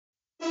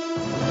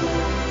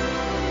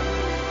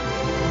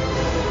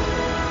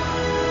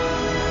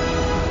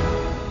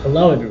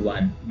Hello,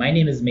 everyone. My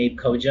name is Mabe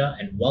Koja,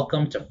 and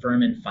welcome to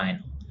Firm and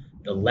Final,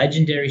 the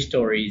legendary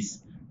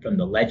stories from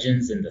the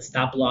legends in the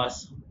stop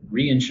loss,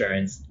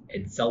 reinsurance,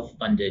 and self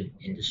funded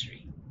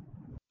industry.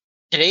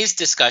 Today's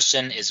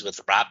discussion is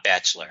with Rob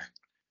Bachler.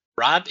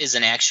 Rob is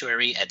an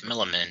actuary at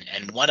Milliman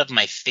and one of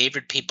my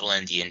favorite people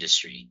in the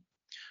industry.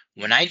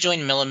 When I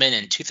joined Milliman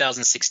in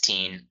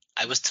 2016,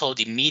 I was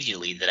told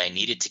immediately that I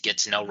needed to get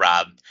to know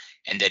Rob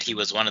and that he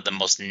was one of the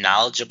most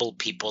knowledgeable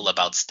people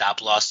about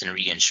stop loss and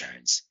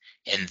reinsurance.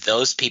 And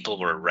those people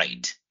were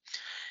right.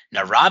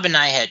 Now, Rob and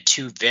I had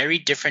two very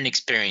different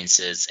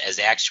experiences as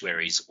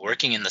actuaries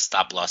working in the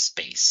stop loss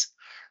space.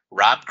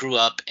 Rob grew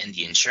up in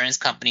the insurance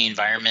company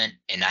environment,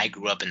 and I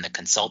grew up in the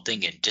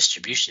consulting and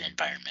distribution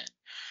environment.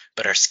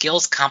 But our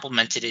skills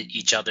complemented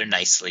each other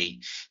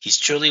nicely. He's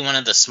truly one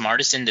of the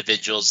smartest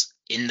individuals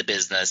in the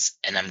business,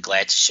 and I'm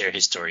glad to share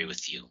his story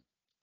with you.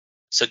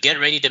 So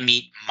get ready to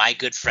meet my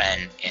good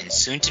friend and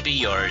soon to be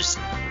yours,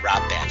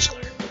 Rob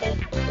Bachler.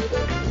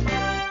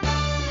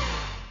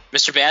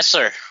 Mr.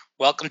 Bachler,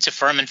 welcome to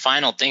Firm and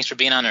Final. Thanks for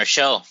being on our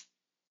show.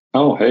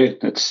 Oh, hey,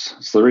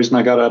 it's the reason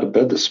I got out of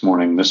bed this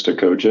morning, Mr.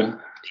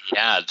 Koja.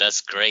 Yeah,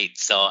 that's great.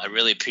 So I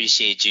really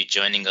appreciate you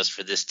joining us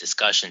for this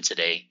discussion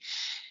today.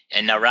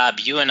 And now, Rob,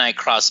 you and I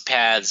crossed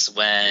paths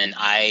when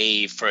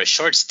I, for a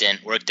short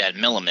stint, worked at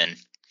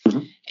Milliman.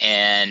 Mhm.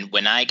 And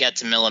when I got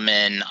to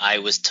Milliman, I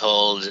was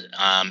told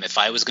if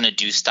I was going to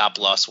do stop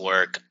loss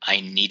work,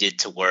 I needed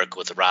to work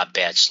with Rob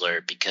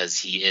Bachler because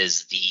he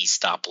is the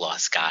stop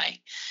loss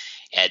guy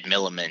at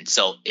Milliman.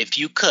 So if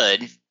you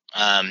could,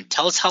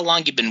 tell us how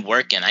long you've been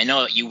working. I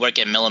know you work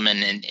at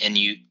Milliman and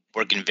you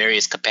work in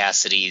various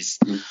capacities,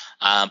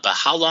 but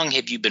how long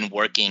have you been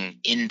working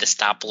in the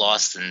stop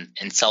loss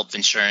and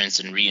self-insurance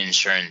and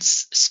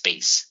reinsurance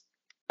space?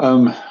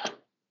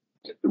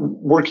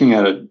 Working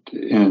at it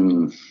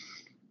in,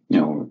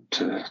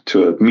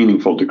 to a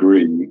meaningful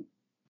degree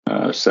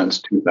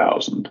since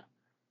 2000.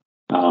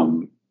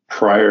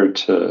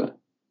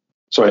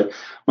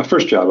 My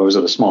first job, I was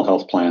at a small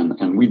health plan,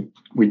 and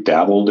we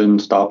dabbled in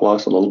stop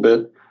loss a little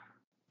bit.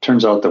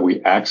 Turns out that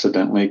we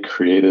accidentally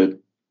created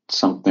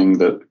something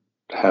that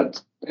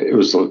it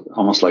was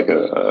almost like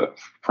a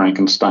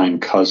Frankenstein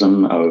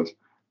cousin of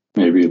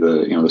maybe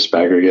the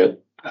Spaggregate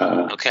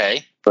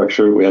Okay.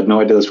 structure. We had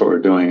no idea that's what we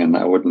were doing, and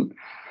I wouldn't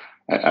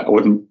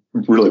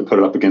really put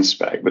it up against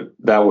Spag, but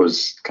that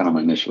was kind of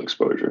my initial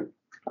exposure.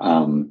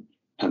 And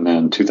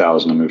then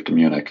 2000, I moved to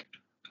Munich,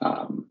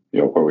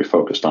 where we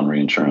focused on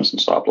reinsurance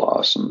and stop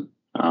loss, and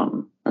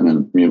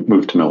then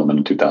moved to Milliman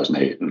in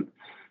 2008, and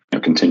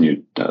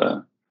continued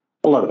a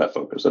lot of that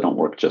focus. I don't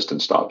work just in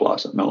stop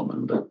loss at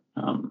Milliman, but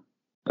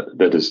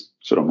that is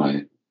sort of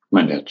my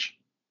niche.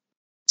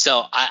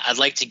 So I'd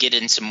like to get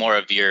into more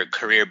of your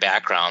career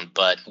background,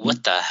 but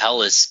what the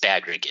hell is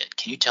Spaggregate?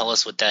 Can you tell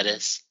us what that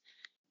is?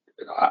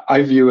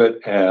 I view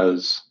it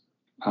as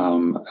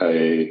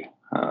a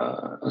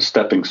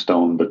stepping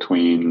stone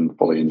between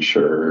fully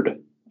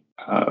insured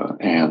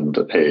and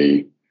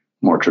a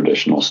more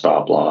traditional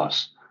stop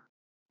loss,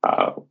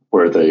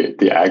 where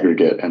the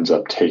aggregate ends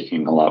up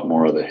taking a lot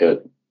more of the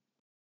hit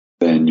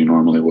than you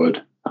normally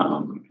would.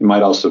 You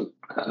might also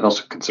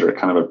consider it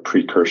kind of a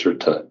precursor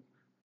to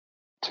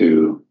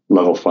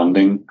level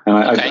funding. And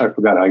I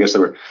forgot. I guess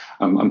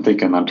I'm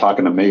thinking I'm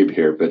talking to Mabe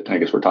here, but I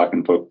guess we're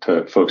talking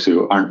to folks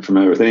who aren't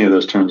familiar with any of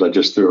those terms I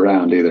just threw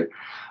around either.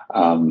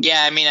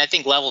 Yeah, I mean, I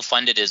think level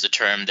funded is a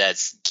term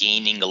that's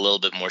gaining a little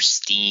bit more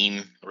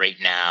steam right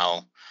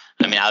now.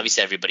 I mean,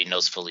 obviously everybody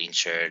knows fully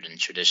insured and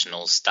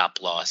traditional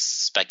stop loss,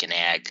 spec and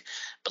ag,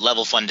 but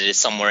level funded is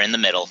somewhere in the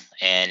middle,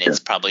 and it's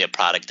probably a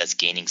product that's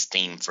gaining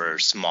steam for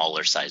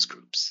smaller size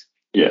groups.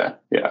 Yeah.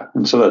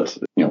 And so that's,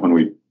 when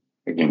we,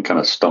 again, kind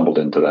of stumbled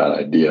into that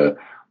idea,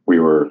 we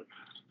were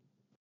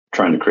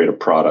trying to create a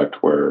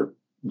product where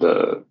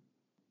the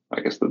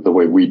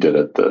way we did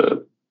it,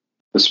 the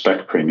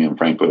spec premium,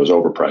 frankly, was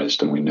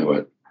overpriced, and we knew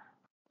it.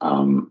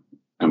 And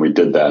we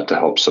did that to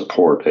help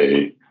support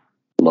a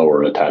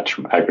lower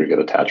aggregate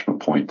attachment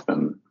point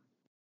than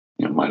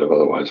might have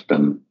otherwise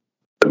been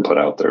put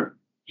out there.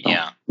 So,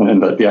 yeah.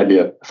 And the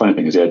idea, the funny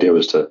thing is, the idea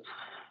was to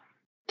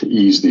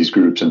ease these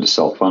groups into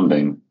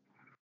self-funding.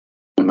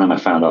 And then I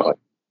found out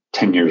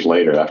 10 years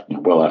later,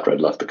 after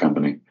I'd left the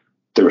company,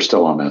 they were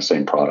still on that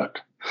same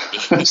product.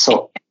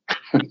 So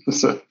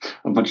it's a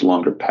much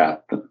longer path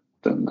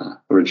than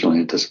originally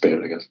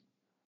anticipated, I guess.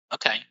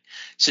 Okay.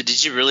 So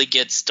did you really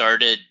get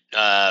started,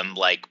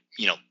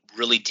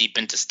 really deep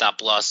into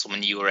stop loss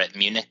when you were at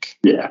Munich?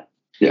 Yeah.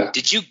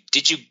 Did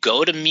you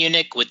go to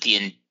Munich with the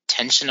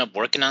intention of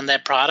working on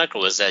that product,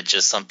 or was that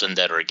just something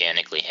that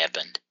organically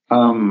happened?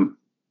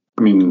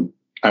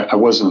 I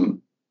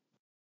wasn't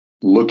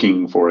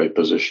looking for a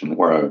position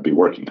where I would be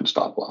working in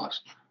stop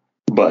loss,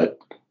 but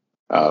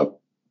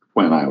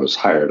when I was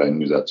hired, I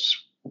knew that's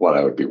what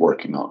I would be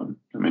working on.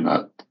 I mean,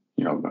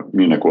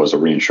 Munich was a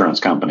reinsurance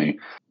company.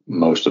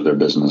 Most of their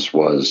business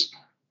was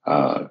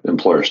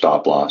employer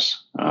stop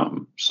loss.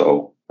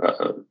 So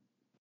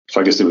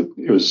I guess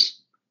it was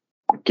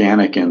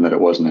organic in that it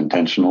wasn't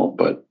intentional,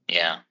 but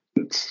yeah,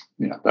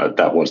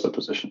 that was the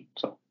position.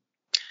 So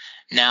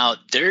Now,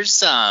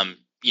 there's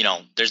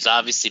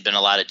obviously been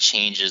a lot of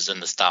changes in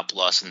the stop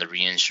loss and the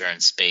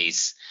reinsurance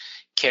space.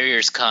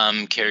 Carriers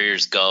come,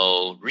 carriers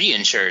go,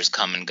 reinsurers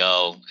come and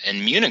go,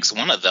 and Munich's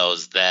one of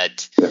those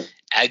that Yeah.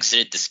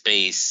 exited the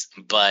space.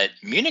 But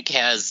Munich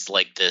has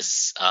like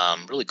this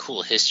really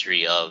cool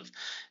history of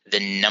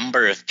the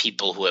number of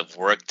people who have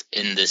worked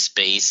in this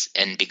space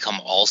and become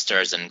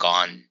all-stars and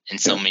gone in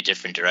so many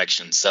different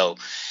directions. So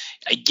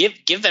I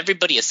give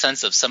everybody a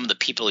sense of some of the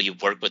people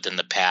you've worked with in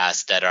the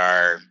past that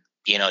are,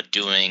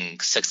 doing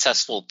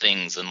successful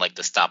things in like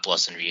the stop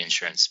loss and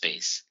reinsurance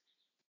space.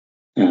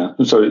 Yeah.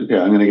 So I'm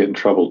going to get in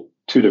trouble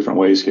two different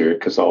ways here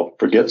because I'll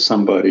forget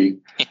somebody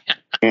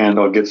and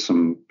I'll get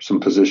some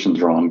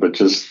positions wrong, but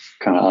just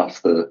kind of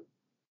off the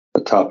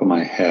top of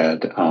my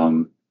head.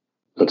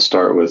 Let's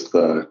start with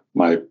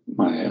my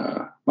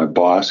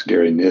boss,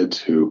 Gary Nids,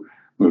 who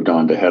moved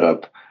on to head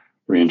up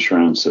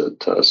reinsurance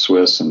at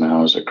Swiss and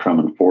now is at Crum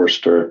and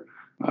Forster.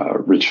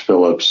 Rich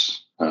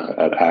Phillips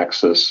at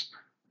Axis,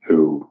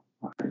 who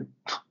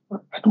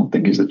I don't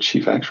think he's the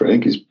chief actuary. I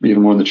think he's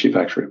even more than the chief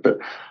actuary, but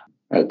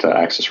at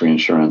Axis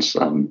Reinsurance.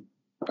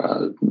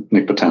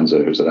 Nick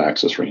Potenza, who's at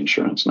Axis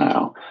Reinsurance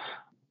now.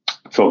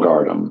 Phil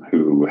Gardam,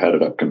 who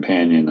headed up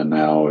Companion and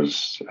now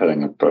is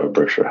heading up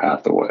Berkshire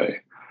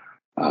Hathaway.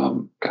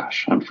 I'm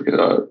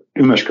forgetting.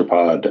 Umesh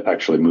Kripad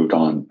actually moved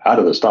on out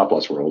of the stop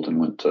loss world and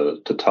went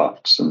to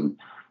Tufts, and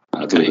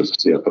I believe as a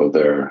CFO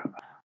there.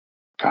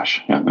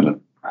 I'm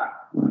going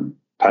to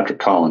Patrick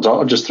Collins.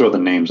 I'll just throw the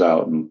names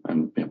out,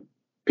 and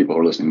people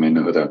who are listening may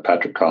know who that.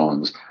 Patrick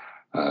Collins,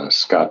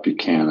 Scott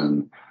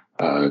Buchanan,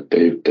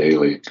 Dave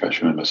Daly. Who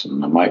am I missing?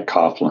 Mike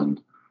Coughlin.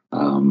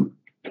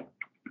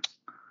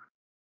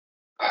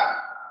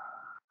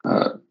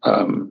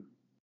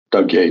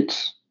 Doug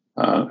Yates,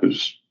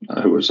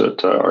 who was at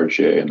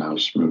RGA and now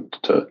has moved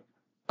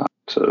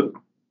to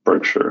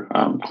Berkshire.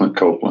 Clint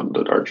Copeland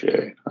at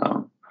RGA.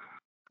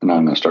 And now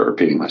I'm going to start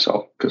repeating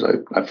myself because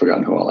I've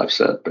forgotten who all I've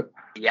said. But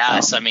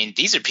yes,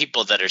 these are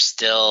people that are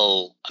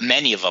still,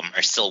 many of them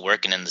are still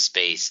working in the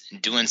space and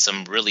doing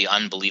some really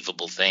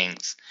unbelievable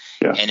things.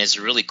 Yeah. And it's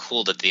really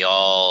cool that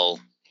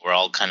were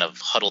all kind of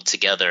huddled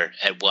together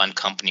at one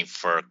company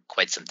for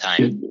quite some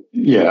time.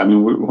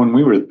 When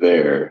we were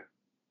there,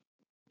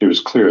 it was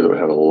clear that we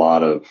had a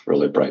lot of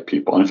really bright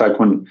people. And in fact,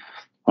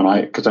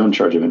 because I'm in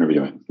charge of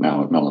interviewing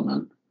now at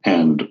Milliman,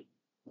 and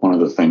one of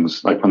the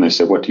things, like when they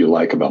say, "What do you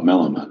like about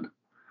Milliman?"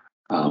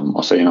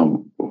 I'll say,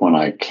 when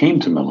I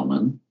came to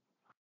Milliman,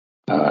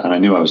 and I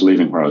knew I was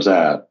leaving where I was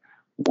at,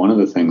 one of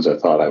the things I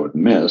thought I would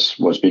miss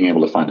was being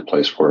able to find a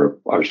place where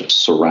I was just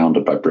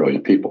surrounded by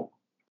brilliant people.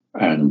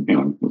 And,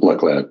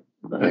 luckily, I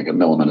think at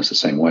Milliman it's the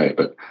same way.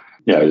 But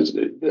yeah,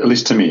 at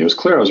least to me, it was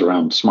clear I was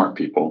around smart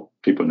people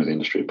who knew the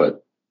industry.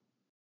 But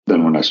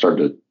then when I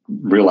started to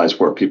realize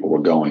where people were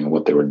going and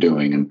what they were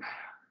doing, and,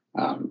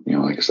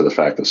 like I said, the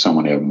fact that so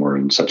many of them were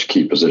in such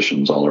key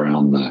positions all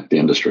around the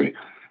industry,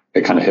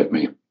 it kind of hit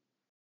me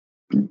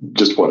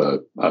just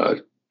what a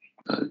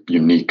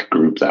unique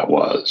group that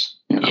was.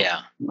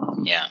 Yeah.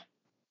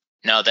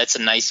 No, that's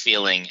a nice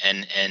feeling,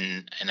 and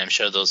I'm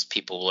sure those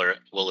people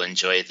will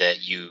enjoy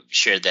that you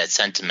shared that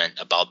sentiment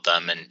about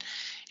them, and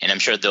I'm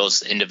sure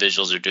those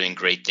individuals are doing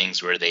great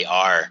things where they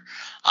are.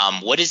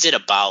 What is it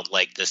about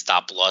like the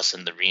stop loss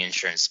and the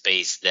reinsurance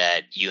space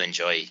that you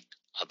enjoy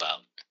about?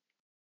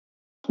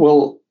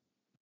 Well,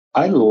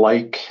 I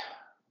like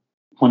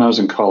when I was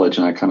in college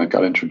and I kind of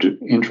got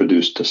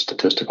introduced to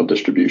statistical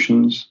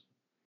distributions.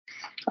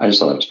 I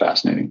just thought it was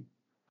fascinating,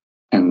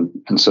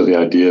 and so the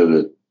idea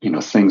that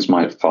things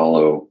might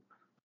follow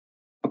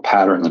a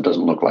pattern that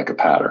doesn't look like a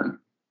pattern,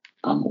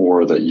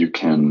 or that you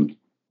can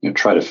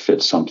try to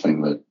fit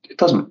something that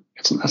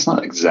that's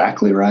not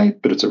exactly right,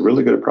 but it's a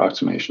really good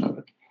approximation of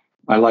it.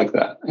 I like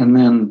that. And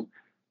then,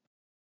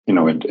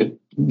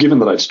 given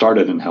that I'd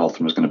started in health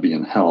and was going to be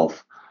in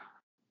health,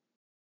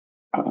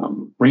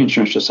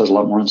 reinsurance just has a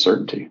lot more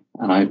uncertainty.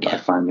 And I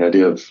find the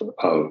idea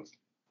of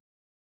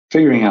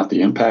figuring out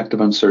the impact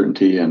of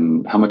uncertainty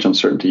and how much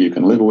uncertainty you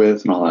can live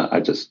with and all that,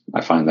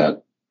 I find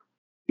that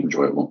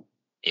enjoyable.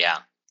 Yeah,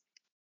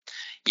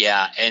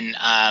 and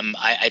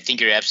I think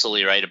you're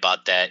absolutely right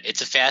about that.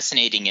 It's a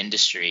fascinating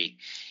industry,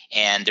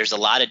 and there's a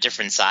lot of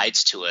different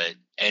sides to it.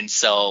 And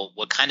so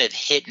what kind of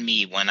hit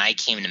me when I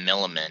came to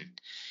Milliman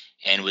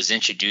and was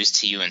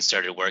introduced to you and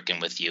started working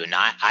with you, and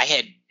I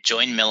had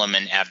joined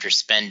Milliman after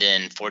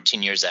spending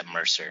 14 years at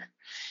Mercer.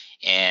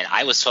 And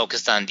I was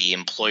focused on the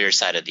employer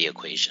side of the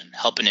equation,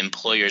 helping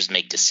employers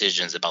make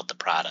decisions about the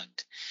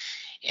product.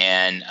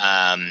 And,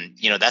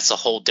 that's a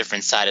whole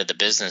different side of the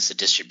business, the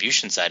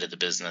distribution side of the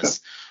business.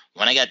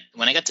 When I got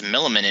to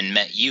Milliman and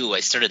met you, I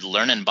started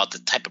learning about the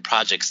type of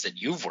projects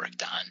that you've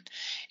worked on.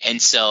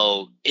 And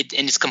so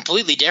it's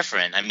completely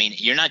different.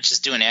 You're not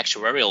just doing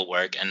actuarial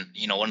work. And,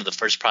 one of the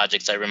first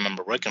projects I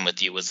remember working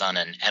with you was on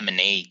an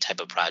M&A type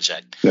of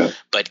project. Yeah.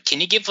 But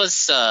can you give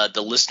us,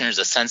 the listeners,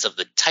 a sense of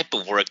the type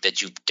of work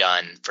that you've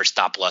done for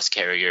stop loss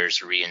carriers,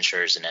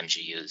 reinsurers, and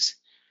MGUs?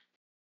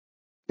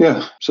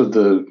 Yeah. So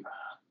the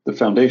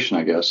foundation,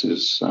 I guess,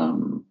 is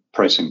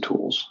pricing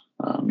tools.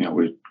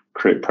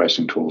 create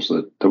pricing tools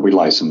that we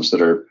license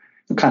that are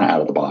kind of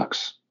out of the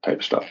box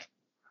type stuff.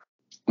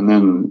 And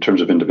then in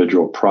terms of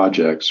individual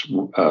projects,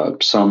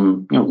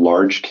 some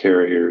large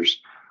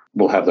carriers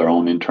will have their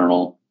own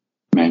internal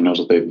manuals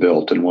that they've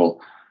built, and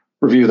we'll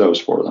review those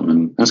for them.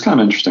 And it's kind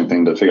of an interesting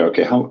thing to figure out,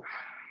 okay, how,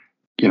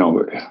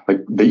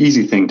 like the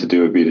easy thing to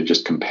do would be to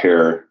just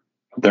compare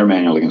their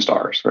manual against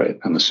ours, right?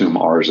 And assume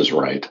ours is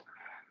right.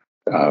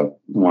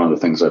 One of the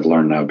things I've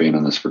learned now being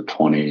in this for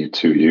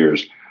 22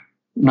 years,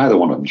 neither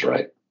one of them's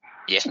right.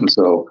 Yeah. And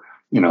so,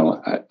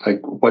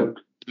 like what?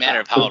 It's a matter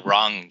of how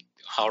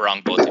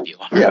wrong both of you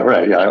are. Yeah,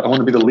 right. Yeah, I want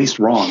to be the least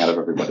wrong out of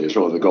everybody is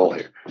really the goal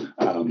here.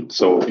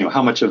 So,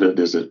 how much of it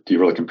is it? Do you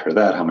really compare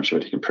that? How much of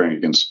it are you comparing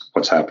against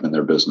what's happened in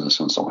their business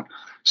and so on?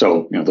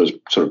 So, those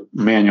sort of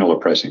manual or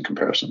pricing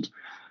comparisons.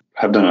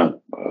 I've done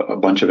a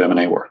bunch of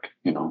M&A work.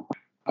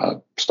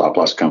 Stop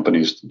loss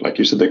companies, like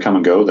you said, they come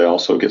and go. They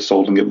also get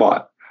sold and get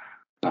bought.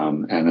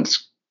 And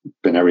it's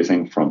been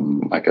everything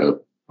from like a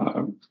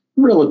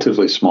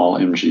relatively small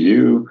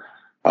MGU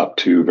up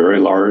to very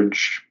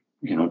large,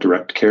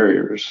 direct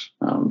carriers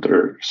that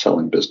are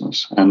selling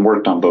business, and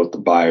worked on both the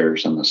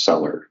buyers and the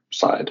seller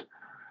side.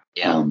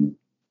 Yeah.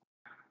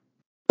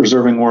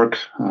 Reserving work,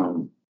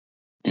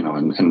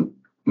 and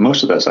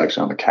most of that's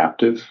actually on the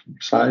captive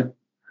side.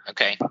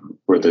 Okay.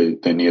 Where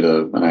they need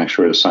an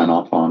actuary to sign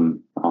off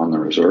on the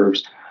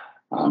reserves.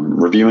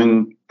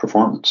 Reviewing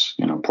performance,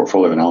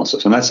 portfolio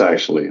analysis, and that's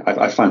actually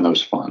I find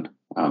those fun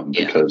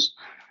because,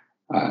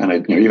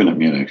 and even at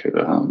Munich,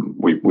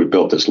 we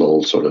built this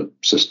little sort of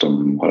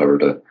system,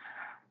 whatever,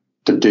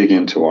 to dig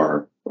into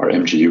our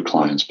MGU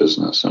clients'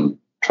 business and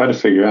try to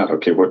figure out,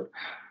 okay,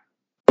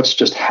 what's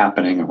just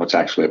happening and what's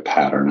actually a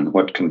pattern and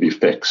what can be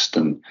fixed,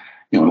 and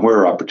and where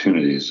are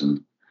opportunities.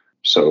 And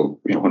so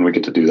when we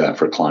get to do that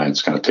for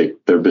clients, kind of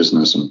take their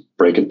business and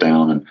break it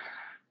down and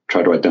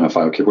try to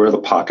identify, okay, where are the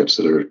pockets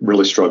that are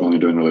really struggling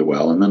and doing really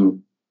well? And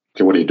then,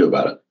 okay, what do you do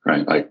about it,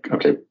 right? Like,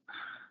 okay,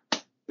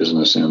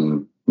 business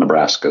in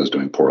Nebraska is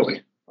doing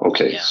poorly.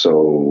 Okay,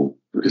 so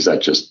is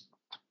that just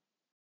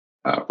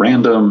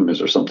random? Is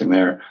there something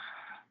there?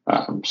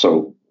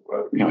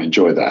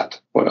 Enjoy that.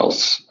 What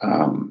else?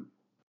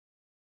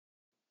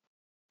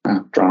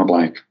 Drawing a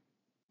blank.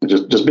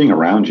 Just being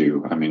around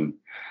you. I mean,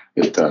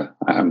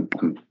 I'm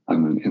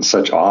in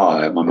such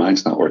awe. My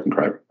mind's not working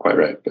quite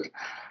right, but.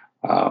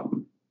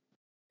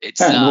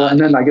 And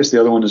then I guess the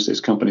other one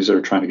is companies that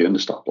are trying to get into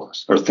stop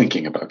loss or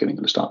thinking about getting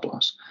into stop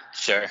loss.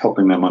 Sure.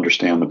 Helping them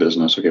understand the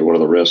business. Okay, what are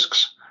the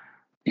risks?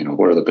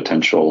 What are the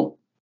potential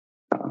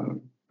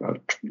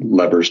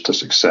levers to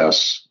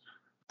success?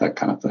 That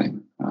kind of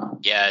thing.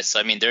 So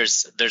I mean,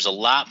 there's a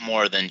lot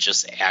more than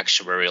just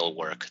actuarial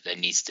work that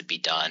needs to be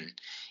done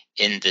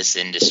in this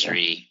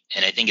industry,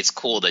 and I think it's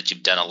cool that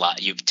you've done a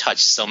lot. You've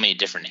touched so many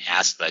different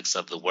aspects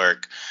of the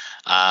work.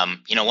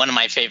 One of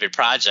my favorite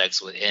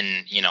projects,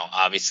 and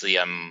obviously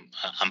I'm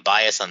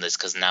biased on this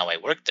because now I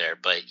work there,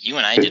 but you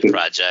and I did a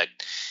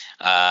project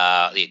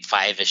like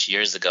 5-ish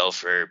years ago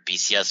for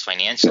BCS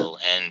Financial,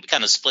 and we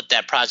kind of split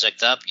that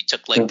project up. You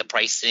took like the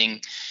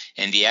pricing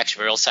and the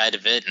actuarial side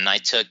of it, and I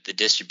took the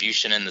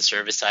distribution and the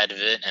service side of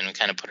it, and we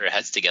kind of put our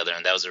heads together,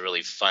 and that was a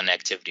really fun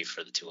activity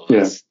for the two of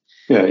us.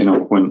 Yeah,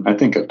 when I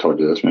think I've told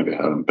you this, maybe I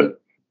haven't,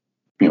 but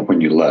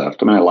when you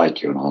left, I mean, I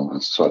like you and all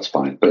this, so that's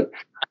fine. But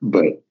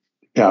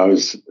yeah, I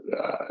was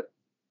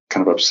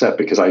kind of upset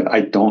because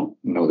I don't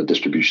know the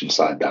distribution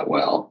side that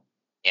well,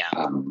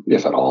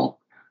 if at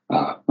all.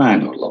 I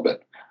know a little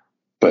bit,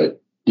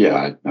 but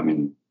yeah, I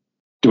mean,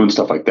 doing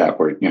stuff like that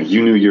where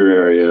you knew your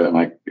area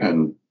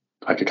and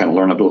I could kind of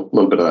learn a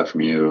little bit of that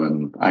from you,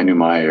 and I knew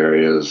my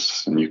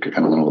areas, and you could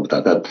kind of learn a little bit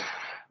of that,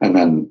 and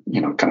then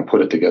kind of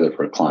put it together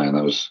for a client.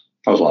 That was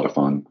a lot of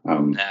fun.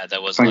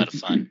 That was a lot of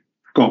fun.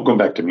 Going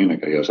back to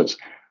Munich, I guess that's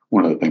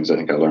one of the things I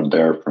think I learned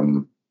there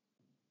from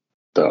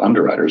the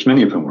underwriters,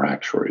 many of whom were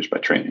actuaries by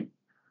training.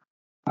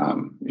 A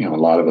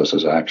lot of us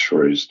as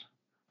actuaries,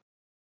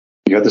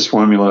 you got this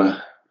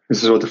formula.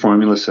 This is what the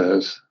formula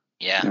says.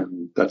 Yeah.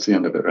 And that's the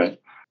end of it, right?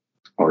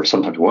 Or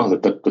sometimes, well,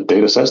 the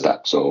data says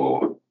that,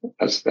 so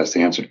that's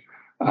the answer.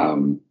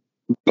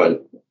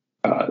 But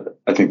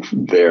I think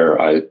there,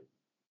 I was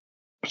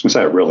going to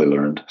say I really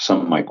learned.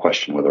 Some might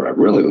question whether I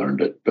really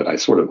learned it, but I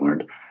sort of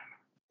learned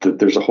that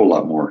there's a whole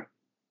lot more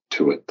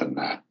to it than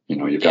that.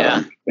 You've got to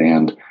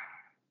understand,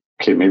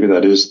 okay, maybe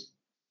that is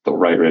the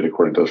right rate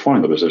according to the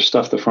formula, but is there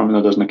stuff the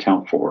formula doesn't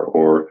account for?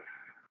 Or,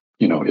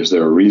 is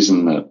there a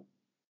reason that,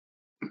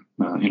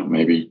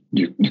 maybe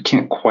you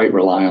can't quite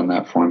rely on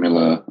that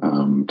formula?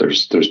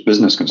 There's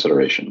business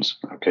considerations.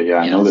 Okay, yeah,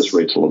 I know this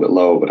rate's a little bit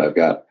low, but I've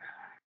got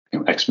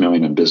X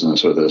million in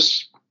business with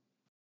this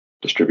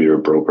distributor,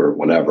 broker,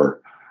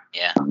 whatever.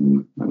 Yeah.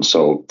 And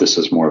so this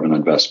is more of an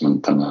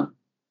investment than a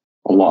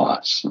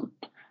loss.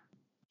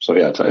 So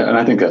yeah, and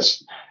I think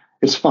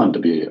it's fun to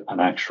be an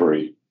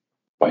actuary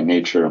by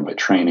nature and by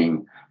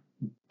training,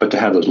 but to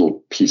have those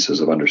little pieces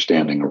of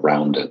understanding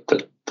around it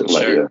that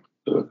let you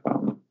sort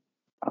of,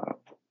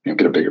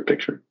 get a bigger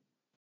picture.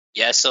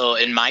 Yeah, so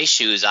in my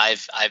shoes,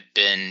 I've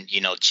been,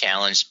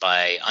 challenged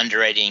by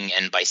underwriting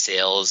and by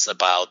sales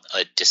about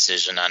a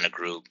decision on a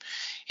group.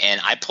 And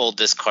I pulled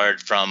this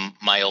card from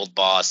my old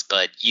boss,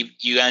 but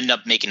you end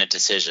up making a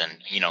decision,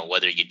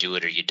 whether you do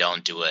it or you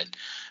don't do it.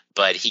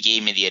 But he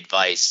gave me the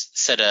advice,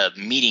 set a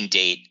meeting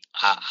date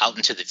out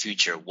into the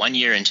future, 1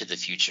 year into the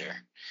future,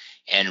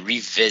 and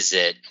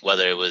revisit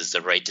whether it was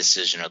the right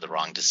decision or the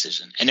wrong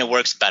decision. And it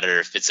works better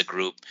if it's a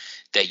group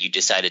that you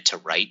decided to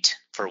write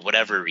for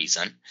whatever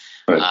reason.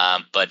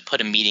 Right. But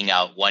put a meeting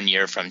out 1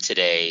 year from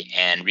today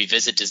and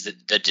revisit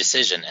the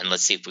decision, and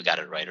let's see if we got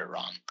it right or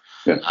wrong.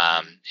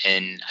 Yeah.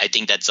 And I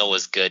think that's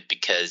always good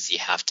because you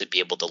have to be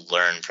able to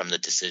learn from the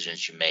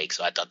decisions you make.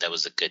 So I thought that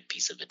was a good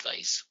piece of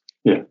advice.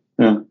 Yeah.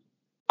 Of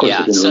course,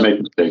 Yeah, if you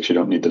make mistakes, you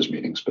don't need those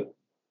meetings. But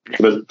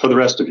for the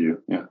rest of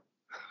you, yeah.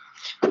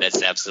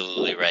 That's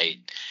absolutely right.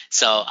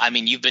 So, I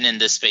mean, you've been in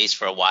this space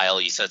for a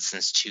while. You said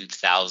since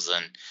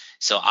 2000.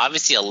 So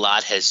obviously a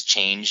lot has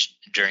changed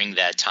during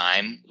that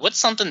time. What's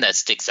something that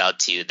sticks out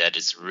to you that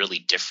is really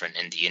different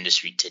in the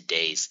industry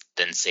today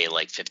than, say,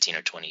 like 15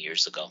 or 20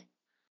 years ago?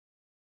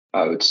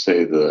 I would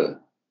say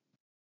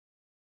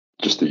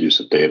just the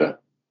use of data,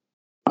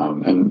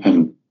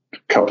 and a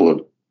couple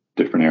of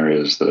different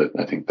areas that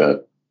I think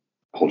that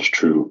holds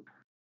true.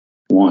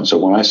 One, so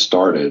when I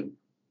started,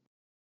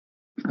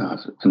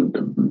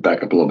 and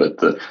back up a little bit,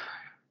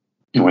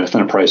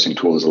 within a pricing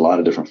tool, there's a lot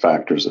of different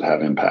factors that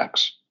have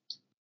impacts.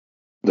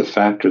 The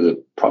factor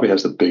that probably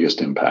has the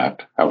biggest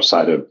impact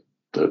outside of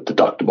the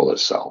deductible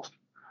itself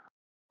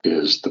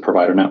is the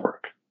provider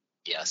network.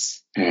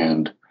 Yes.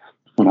 And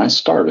when I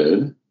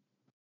started,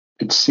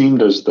 it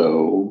seemed as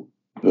though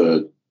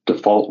the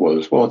default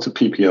was, well, it's a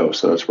PPO,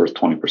 so it's worth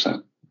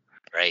 20%.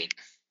 Right.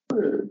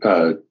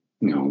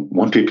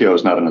 One PPO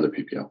is not another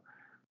PPO.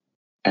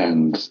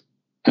 And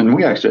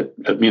we actually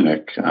at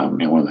Munich,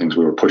 one of the things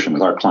we were pushing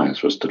with our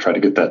clients was to try to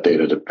get that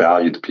data to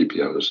value the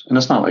PPOs. And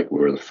it's not like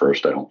we were the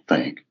first, I don't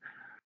think,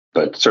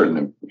 but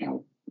certainly,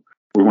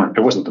 we weren't.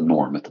 It wasn't the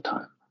norm at the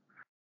time.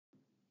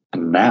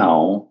 And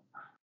now,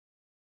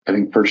 I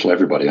think virtually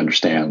everybody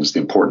understands the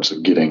importance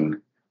of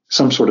getting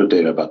some sort of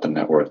data about the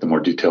network. The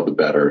more detailed, the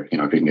better. If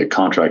you can get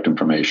contract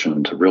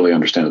information to really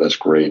understand it, that's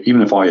great.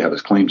 Even if all you have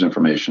is claims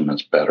information,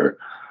 that's better.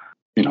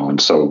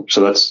 And so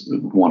that's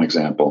one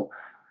example.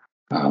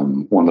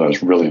 One that I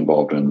was really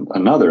involved in.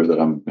 Another that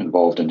I'm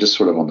involved in, just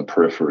sort of on the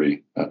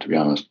periphery, to be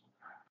honest,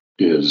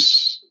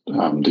 is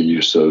the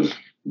use of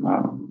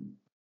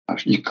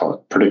you call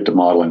it predictive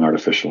modeling,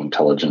 artificial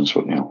intelligence,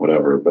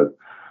 whatever. But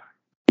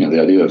the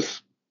idea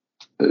of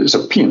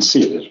so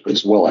P&C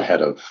is well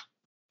ahead of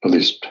at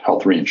least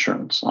health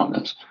reinsurance on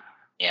this.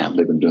 Yeah.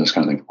 They've been doing this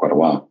kind of thing for quite a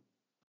while.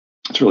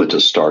 It's really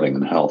just starting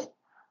in health.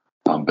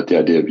 But the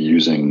idea of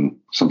using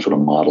some sort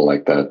of model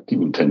like that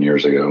even 10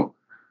 years ago,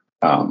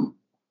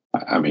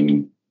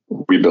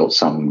 we built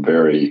some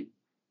very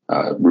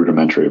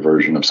rudimentary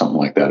version of something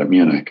like that at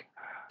Munich.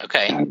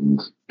 Okay.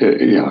 And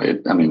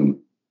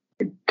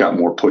it got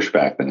more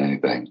pushback than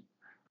anything.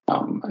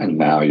 And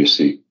now you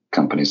see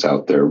companies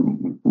out there,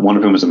 one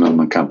of whom is a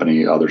Milliman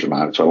company, others are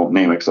not. So I won't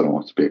name it because I don't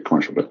want it to be a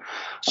commercial, but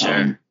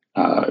sure.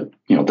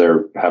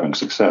 They're having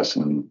success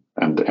and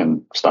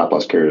stop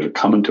loss carriers are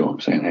coming to them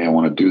saying, hey, I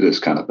want to do this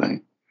kind of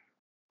thing.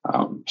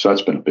 So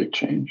that's been a big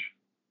change.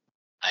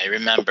 I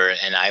remember,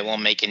 and I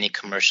won't make any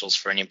commercials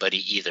for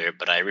anybody either,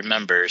 but I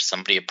remember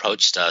somebody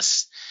approached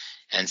us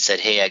and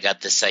said, hey, I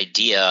got this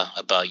idea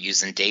about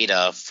using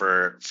data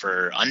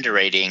for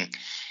underwriting.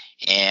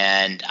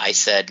 And I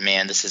said,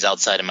 man, this is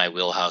outside of my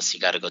wheelhouse. You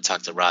got to go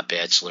talk to Rob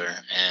Bachler.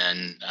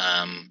 And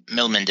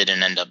Milliman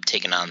didn't end up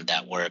taking on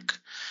that work.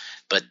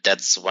 But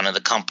that's one of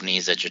the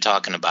companies that you're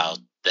talking about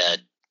that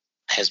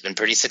has been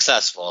pretty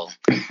successful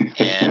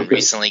and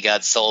recently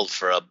got sold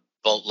for a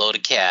boatload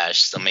of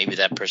cash. So maybe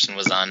that person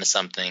was on to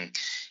something.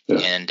 Yeah.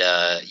 And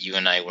you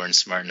and I weren't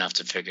smart enough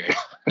to figure it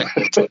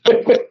out.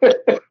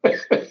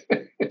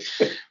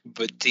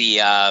 But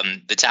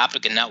the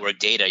topic of network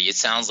data, it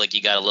sounds like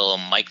you got a little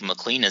Mike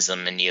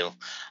McLeanism in you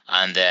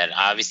on that.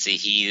 Obviously,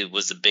 he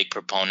was a big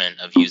proponent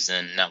of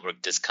using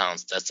network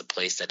discounts. That's a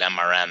place that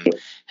MRM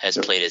has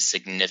played a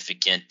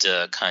significant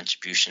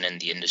contribution in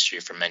the industry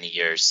for many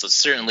years. So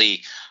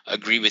certainly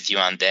agree with you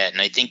on that.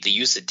 And I think the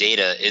use of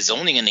data is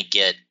only going to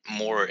get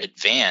more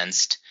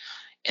advanced.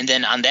 And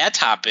then on that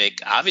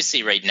topic,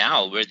 obviously right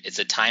now, it's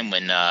a time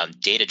when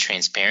data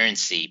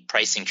transparency,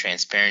 pricing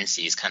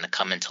transparency is kind of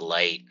coming to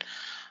light.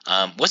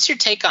 What's your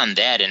take on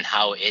that and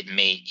how it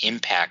may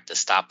impact the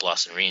stop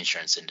loss and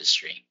reinsurance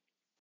industry?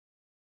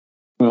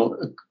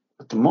 Well,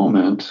 at the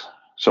moment,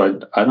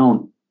 so I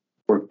don't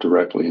work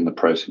directly in the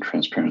pricing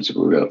transparency,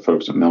 but we've got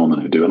folks at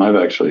Milliman who do. And I've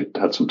actually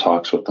had some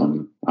talks with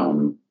them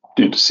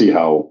to see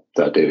how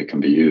that data can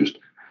be used.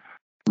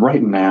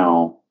 Right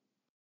now,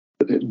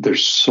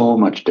 there's so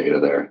much data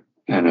there,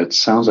 and it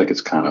sounds like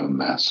it's kind of a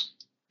mess.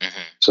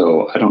 Mm-hmm.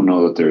 So I don't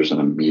know that there's an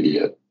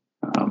immediate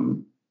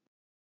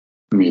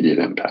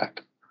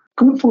impact.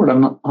 Going forward,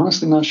 I'm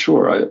honestly not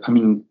sure.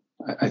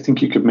 I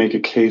think you could make a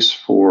case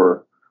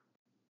for,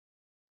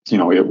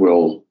 it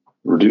will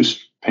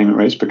reduce payment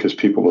rates because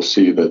people will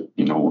see that,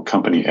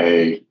 company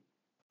A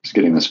is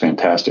getting this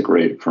fantastic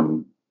rate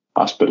from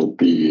hospital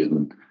B,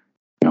 and,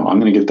 I'm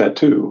going to get that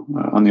too.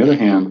 On the other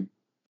hand,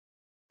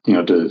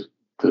 does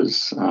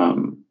this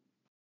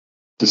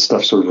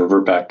stuff sort of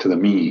revert back to the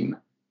mean?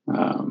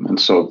 And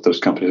so those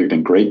companies are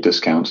getting great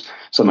discounts.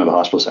 Some of the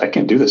hospitals say, I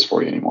can't do this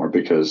for you anymore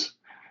because,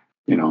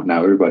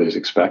 now everybody's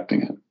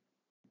expecting it.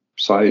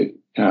 So I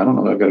don't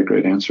know that I've got a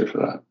great answer for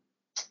that.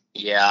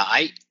 Yeah,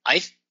 I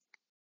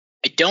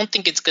don't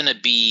think it's going to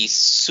be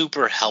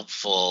super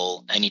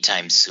helpful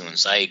anytime soon.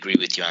 So I agree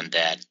with you on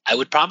that. I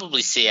would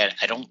probably say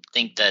I don't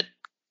think that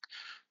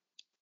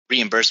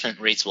reimbursement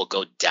rates will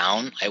go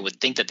down. I would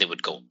think that they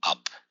would go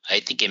up. I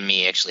think it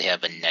may actually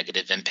have a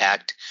negative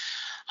impact.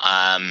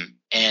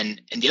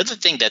 And the other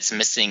thing that's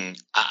missing,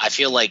 I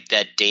feel like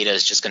that data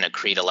is just going to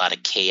create a lot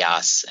of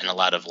chaos and a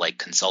lot of like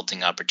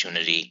consulting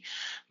opportunity.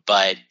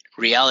 But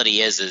reality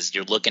is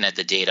you're looking at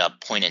the data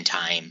point in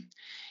time.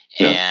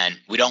 And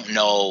we don't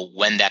know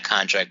when that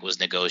contract was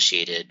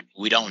negotiated.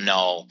 We don't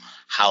know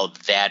how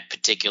that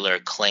particular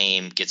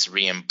claim gets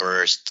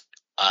reimbursed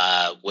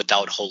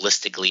without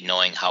holistically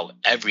knowing how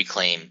every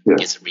claim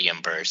gets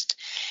reimbursed.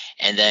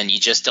 And then you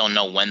just don't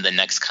know when the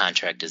next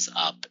contract is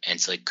up. And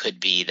so it could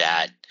be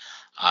that,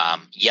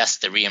 yes,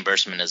 the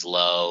reimbursement is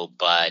low,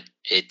 but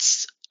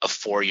it's a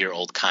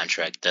 4-year-old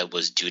contract that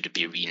was due to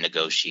be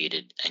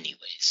renegotiated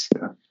anyways.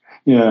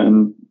 Yeah,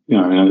 and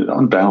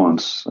on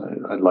balance,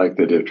 I like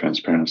the idea of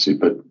transparency,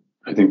 but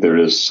I think there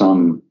is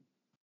some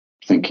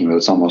thinking that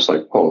it's almost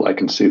like, I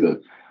can see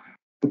the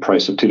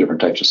price of 2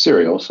 different types of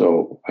cereal,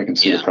 so I can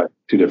see the price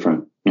of 2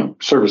 different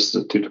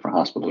services at 2 different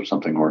hospitals or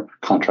something, or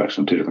contracts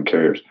from 2 different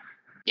carriers.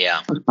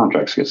 Yeah, those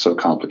contracts get so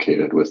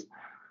complicated with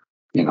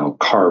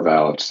carve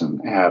outs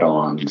and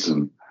add-ons,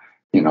 and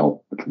you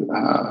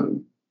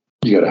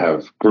got to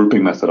have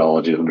grouping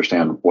methodology to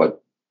understand whether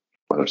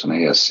it's an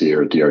ASC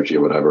or a DRG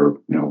or whatever,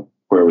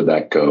 where would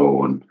that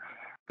go, and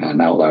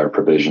outlier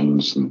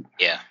provisions. And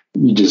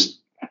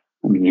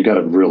you got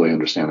to really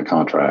understand the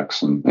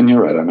contracts. And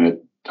you're right. I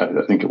mean,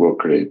 I think it will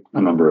create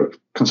a number of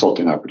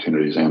consulting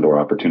opportunities or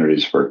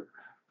opportunities for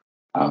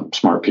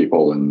smart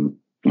people and,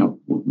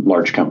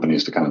 large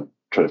companies to kind of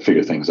try to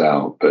figure things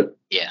out. But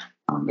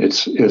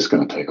it's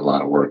going to take a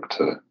lot of work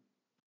to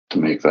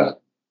make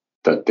that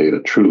data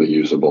truly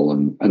usable.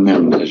 And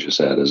then, as you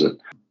said, is it,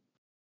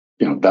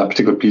 that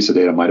particular piece of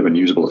data might have been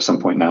usable at some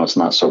point. Now it's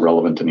not so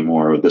relevant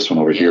anymore. This one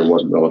over here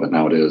wasn't relevant.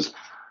 Now it is.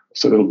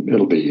 So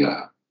it'll be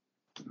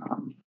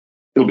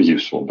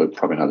useful, but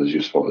probably not as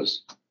useful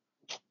as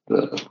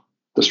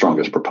the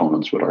strongest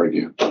proponents would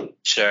argue.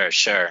 Sure.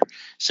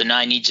 So now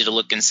I need you to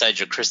look inside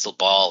your crystal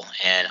ball,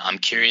 and I'm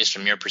curious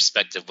from your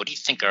perspective, what do you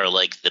think are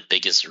like the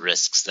biggest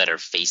risks that are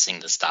facing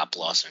the stop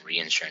loss and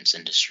reinsurance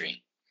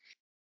industry?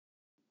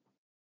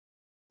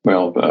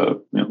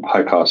 Well,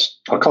 high cost,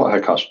 I'll call it high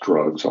cost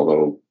drugs,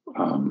 although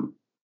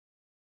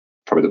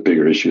probably the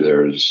bigger issue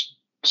there is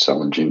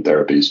cell and gene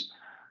therapies,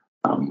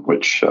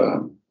 which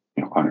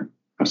aren't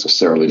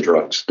necessarily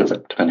drugs,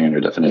 depending on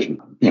your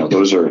definition.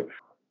 Those are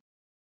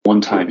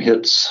one-time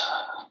hits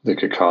that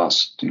could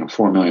cost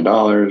 $4 million.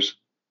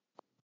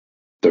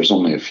 There's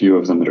only a few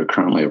of them that are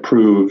currently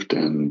approved,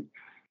 and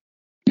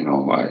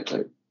I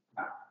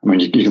mean,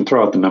 you can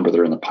throw out the number that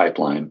are in the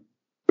pipeline,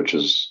 which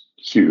is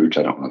huge.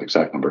 I don't know the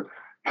exact number.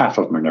 Half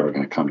of them are never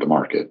going to come to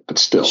market, but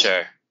still,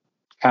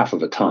 half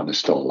of a ton is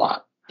still a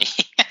lot.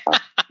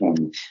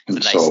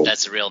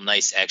 That's a real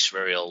nice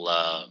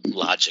actuarial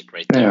logic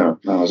right there. Yeah,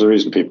 no, there's a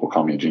reason people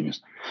call me a genius.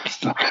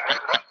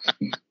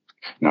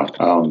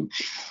 No,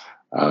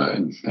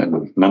 and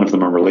none of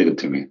them are related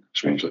to me,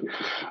 strangely.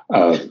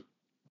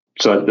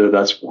 So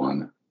that's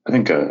one. I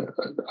think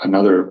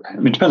another. I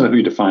mean, it depends on who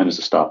you define as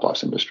the stop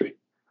loss industry.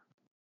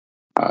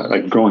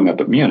 Like growing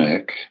up at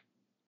Munich,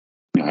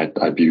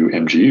 I view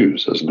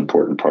MGUs as an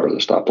important part of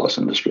the stop loss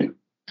industry.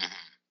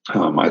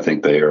 I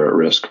think they are at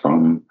risk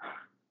from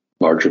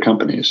larger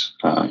companies.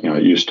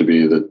 It used to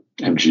be that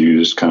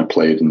MGUs kind of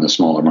played in the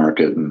smaller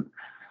market, and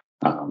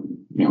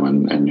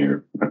and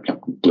your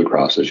Blue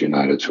Crosses,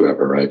 Uniteds,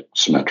 whoever, right?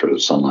 Symetra,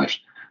 Sun Life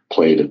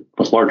played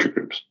with larger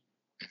groups.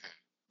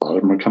 A lot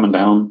of them are coming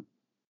down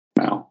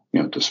now,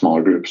 to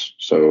smaller groups.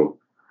 So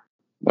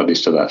at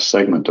least to that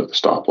segment of the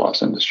stop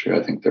loss industry,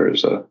 I think there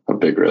is a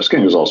big risk.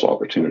 And there's also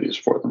opportunities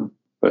for them,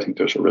 but I think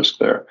there's a risk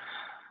there.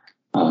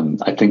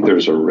 I think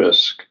there's a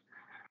risk.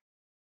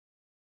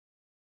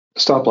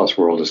 The stop loss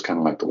world is kind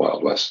of like the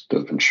Wild West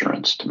of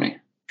insurance to me.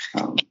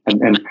 And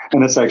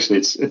it's actually,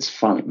 it's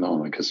fun at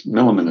Milliman, because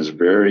Milliman is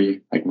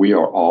very, like, we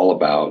are all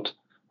about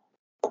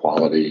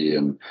quality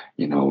and,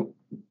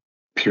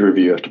 peer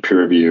review after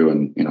peer review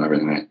and,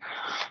 everything. Right?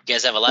 You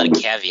guys have a lot of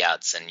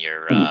caveats in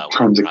your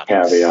tons of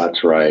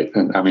caveats, right?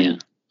 And I mean,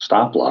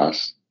 stop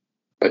loss,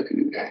 I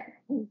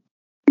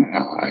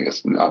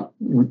guess not,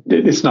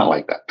 it's not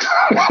like that.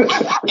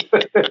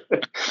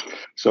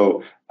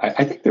 So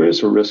I think there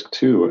is a risk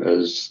too,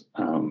 as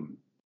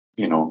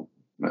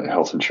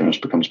health insurance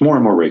becomes more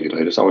and more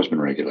regulated. It's always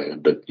been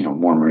regulated, but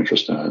more and more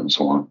interest in it and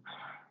so on,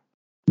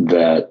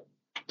 that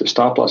the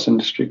stop loss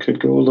industry could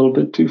go a little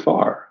bit too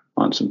far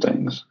on some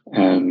things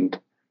and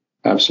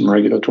have some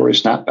regulatory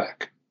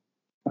snapback.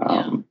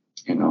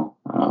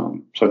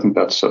 So I think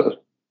that's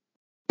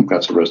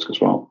a risk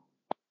as well.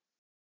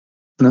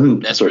 And then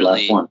That's the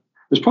really last one.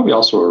 There's probably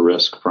also a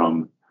risk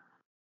from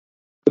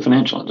the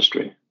financial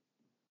industry.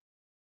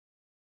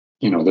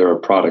 There are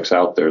products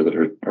out there that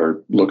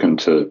are looking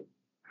to,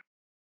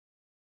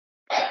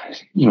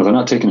 they're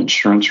not taking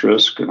insurance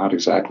risk, or not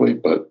exactly,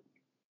 but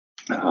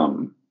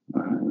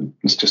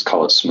let's just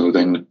call it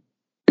smoothing,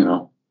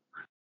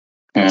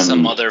 and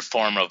some other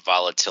form of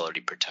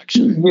volatility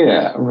protection.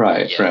 Yeah,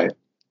 right.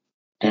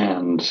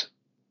 And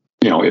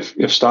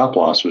if stop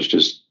loss was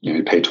just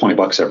you pay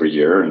 $20 every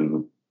year,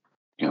 and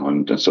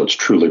and so it's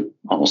truly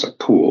almost like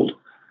pooled,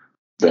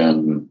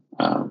 then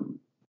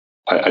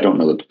I don't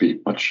know that to be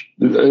much.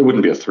 It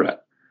wouldn't be a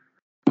threat.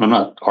 And I'm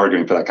not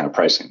arguing for that kind of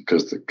pricing,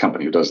 because the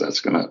company who does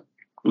that's going to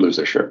lose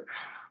their shirt.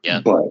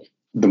 Yeah. But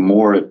the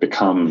more it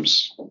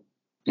becomes,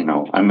 I'm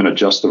going to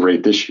adjust the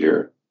rate this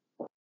year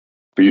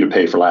for you to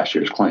pay for last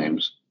year's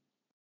claims.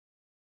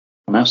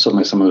 And now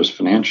suddenly some of those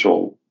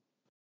financial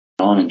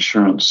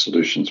non-insurance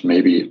solutions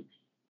maybe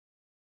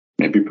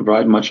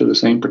provide much of the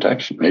same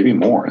protection, maybe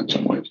more in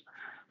some ways.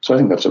 So I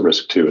think that's a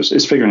risk too,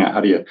 is figuring out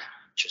how do you,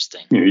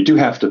 interesting. You do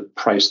have to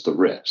price the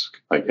risk.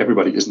 Like,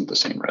 everybody isn't the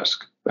same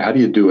risk, but how do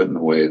you do it in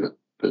a way that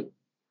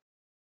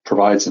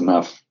provides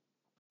enough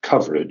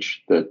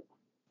coverage that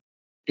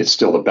it's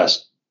still the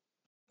best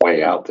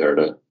way out there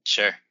to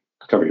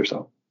cover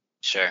yourself?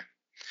 Sure.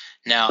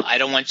 Now, I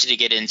don't want you to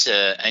get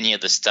into any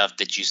of the stuff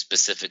that you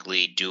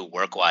specifically do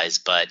work-wise,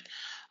 but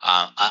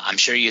I'm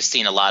sure you've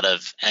seen a lot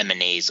of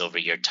M&As over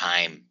your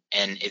time,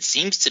 and it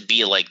seems to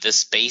be like this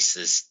space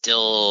is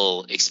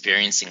still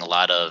experiencing a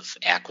lot of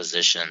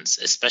acquisitions,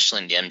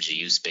 especially in the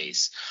MGU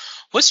space.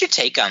 What's your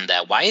take on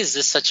that? Why is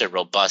this such a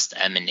robust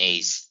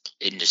M&A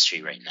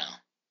industry right now?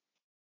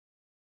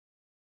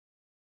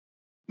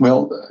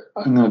 Well,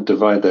 I'm going to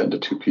divide that into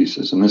two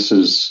pieces, and this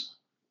is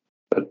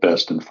at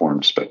best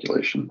informed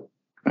speculation.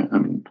 Right?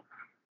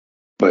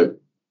 But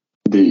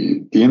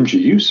the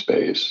MGU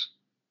space,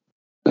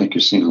 I think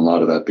you're seeing a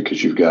lot of that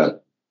because you've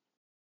got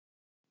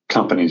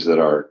companies that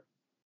are,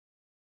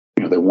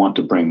 they want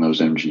to bring those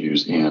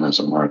MGUs in as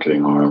a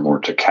marketing arm or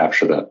to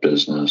capture that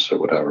business or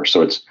whatever.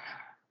 So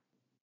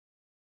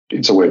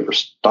it's a way for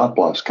stop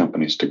loss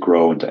companies to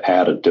grow and to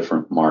add a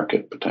different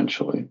market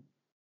potentially.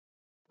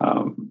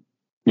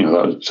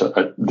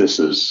 This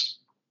is,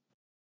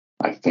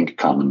 I think,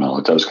 common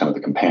knowledge. That was kind of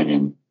the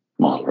companion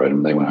model, right?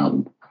 They went out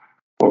and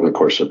over the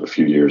course of a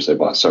few years, they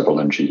bought several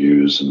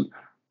MGUs,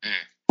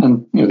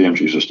 and the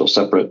MGUs are still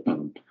separate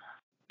and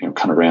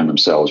kind of ran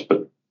themselves,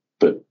 but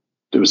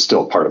it was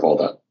still part of all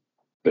that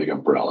big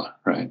umbrella,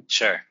 right?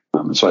 Sure.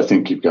 So I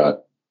think you've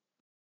got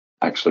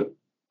actually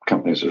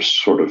companies that are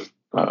sort of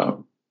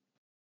trying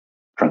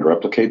to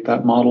replicate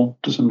that model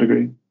to some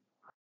degree.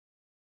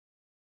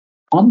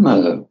 On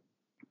the,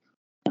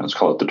 let's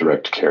call it the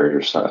direct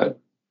carrier side,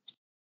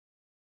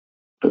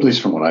 at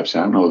least from what I've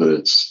seen, I don't know that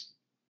it's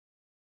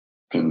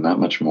been that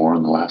much more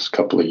in the last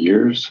couple of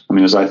years.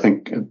 As I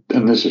think,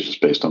 and this is just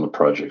based on the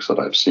projects that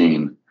I've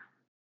seen,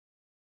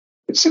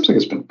 it seems like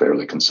it's been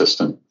fairly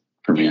consistent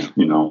for me.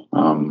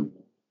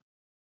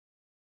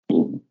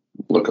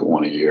 Look at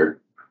one a year,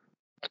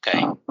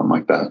 something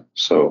like that.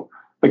 So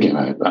again,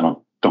 I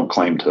don't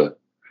claim to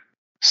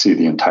see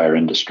the entire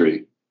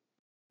industry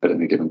at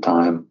any given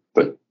time,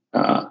 but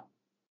I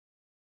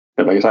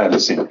guess I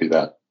haven't seen it be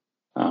that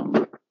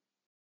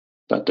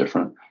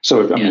different.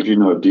 So if you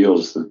know of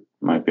deals that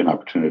might be an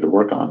opportunity to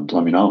work on,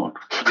 let me know.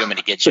 You want me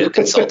to get you a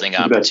consulting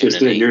opportunity? That's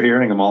just it. You're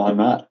hearing them all. I'm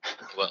not.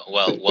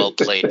 Well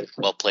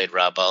played,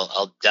 Rob.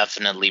 I'll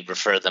definitely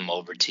refer them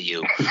over to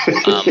you.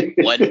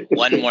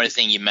 One more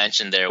thing you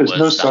mentioned there was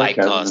no the high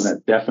cost. In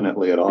that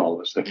definitely at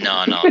all.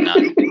 No,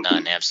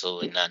 none,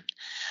 absolutely none.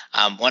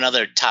 One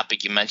other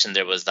topic you mentioned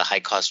there was the high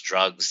cost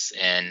drugs,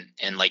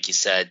 and like you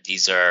said,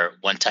 these are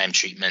one-time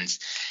treatments.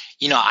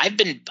 I've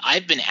been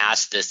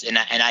asked this, and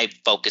I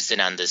focus in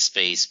on this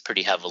space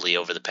pretty heavily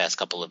over the past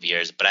couple of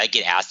years, but I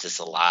get asked this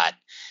a lot.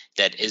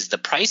 That is the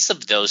price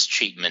of those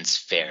treatments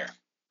fair?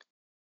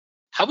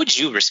 How would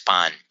you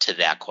respond to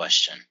that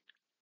question?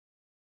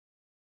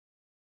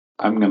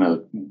 I'm going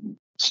to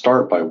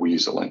start by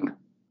weaseling.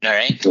 All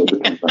right. So it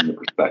depends on the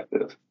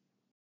perspective.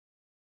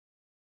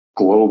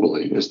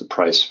 Globally, is the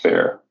price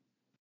fair?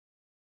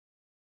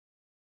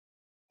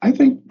 I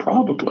think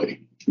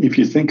probably. If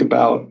you think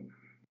about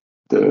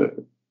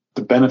the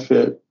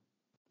benefit,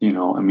 if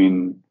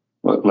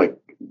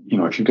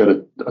you've got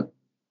a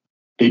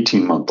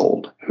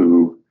 18-month-old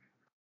who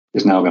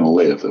is now going to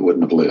live that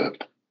wouldn't have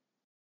lived,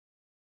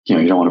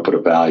 you don't want to put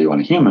a value on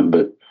a human,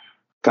 but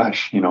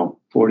gosh,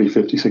 40,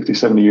 50, 60,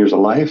 70 years of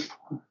life,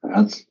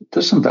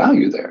 there's some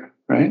value there,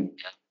 right?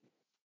 Yeah.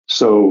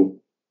 So,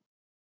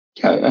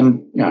 yeah,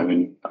 and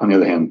on the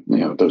other hand,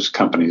 those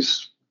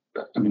companies,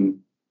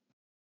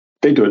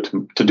 they do it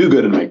to do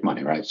good and make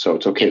money, right? So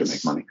it's okay to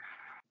make money.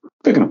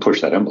 They're going to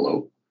push that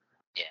envelope.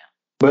 Yeah.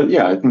 But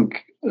yeah, I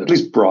think at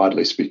least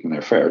broadly speaking,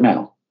 they're fair.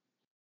 Now,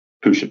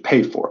 who should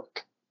pay for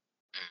it.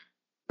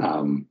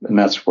 And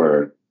that's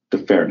where the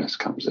fairness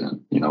comes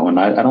in, and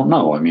I don't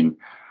know. I mean,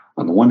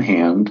 on the one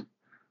hand,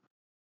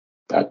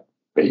 that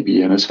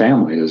baby and his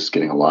family is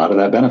getting a lot of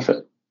that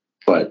benefit,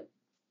 but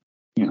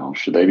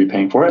should they be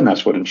paying for it? And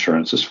that's what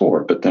insurance is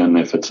for. But then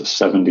if it's a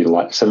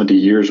 70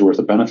 years worth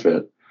of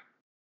benefit,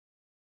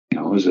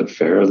 is it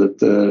fair that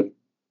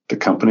the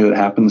company that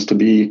happens to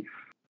be,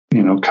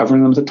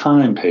 covering them at the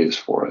time pays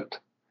for it?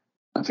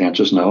 If the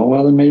answer is no,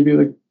 well, then maybe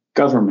the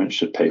government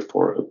should pay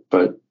for it.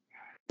 But,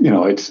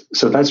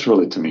 so that's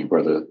really, to me,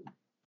 where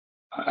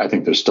I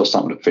think there's still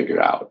something to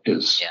figure out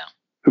is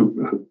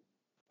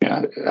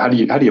how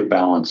do you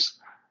balance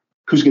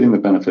who's getting the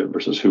benefit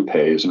versus who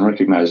pays, and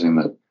recognizing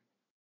that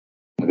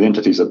the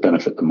entities that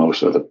benefit the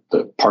most, or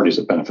the parties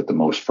that benefit the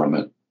most from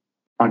it,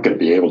 aren't going to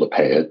be able to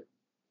pay it.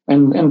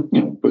 And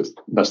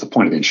that's the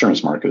point of the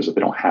insurance market, is that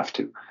they don't have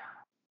to.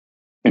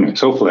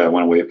 Anyways, hopefully I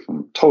went away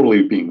from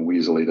totally being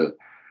weaselly to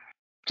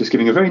just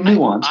giving a very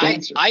nuanced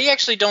answer. I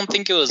actually don't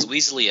think it was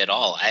weaselly at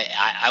all.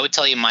 I would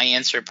tell you my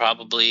answer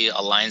probably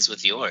aligns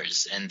with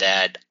yours, in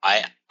that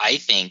I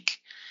think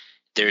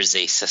there's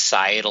a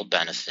societal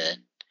benefit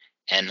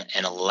and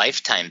a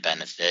lifetime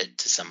benefit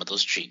to some of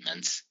those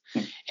treatments.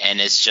 And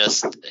it's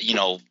just,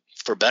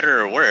 for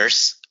better or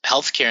worse,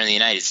 healthcare in the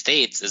United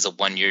States is a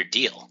 1-year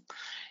deal.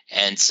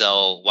 And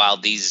so while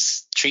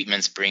these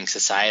treatments bring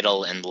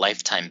societal and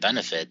lifetime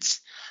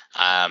benefits,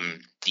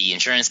 the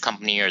insurance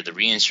company or the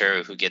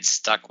reinsurer who gets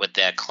stuck with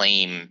that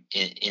claim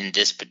in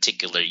this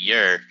particular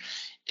year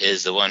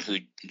is the one who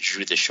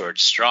drew the short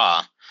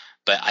straw.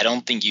 But I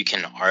don't think you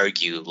can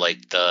argue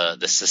like the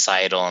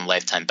societal and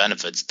lifetime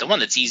benefits. The one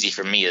that's easy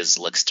for me is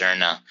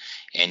Luxturna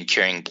and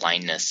curing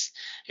blindness.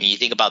 I mean, you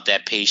think about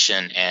that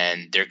patient,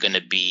 and they're not going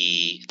to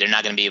be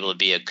able to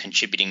be a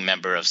contributing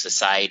member of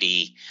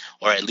society,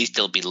 or at least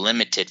they'll be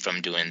limited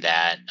from doing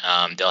that.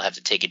 They'll have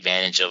to take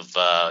advantage of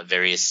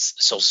various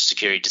Social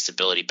Security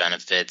disability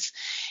benefits.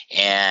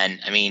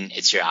 And I mean,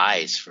 it's your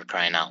eyes, for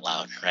crying out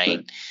loud,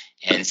 right?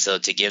 And so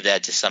to give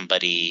that to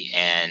somebody,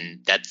 and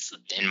that's,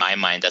 in my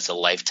mind, that's a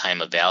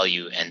lifetime of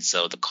value. And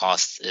so the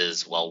cost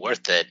is well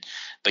worth it.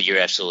 But you're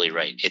absolutely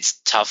right. It's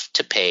tough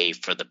to pay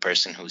for the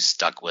person who's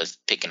stuck with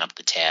picking up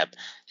the tab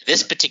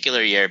this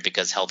particular year,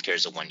 because healthcare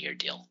is a 1-year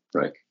deal.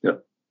 Right.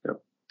 Yep.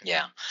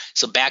 Yeah.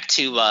 So back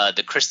to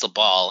the crystal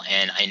ball.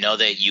 And I know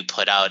that you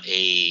put out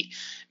a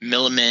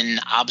Milliman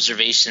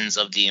observations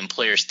of the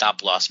employer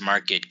stop loss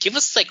market. Give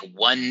us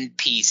one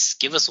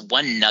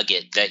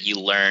nugget that you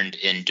learned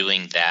in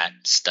doing that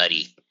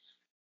study.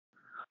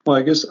 Well,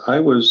 I guess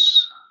I've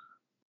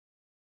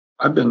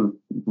been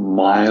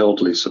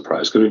mildly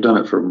surprised, because we've done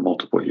it for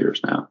multiple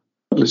years now.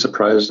 Mildly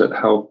surprised at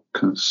how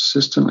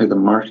consistently the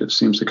market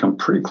seems to come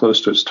pretty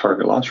close to its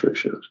target loss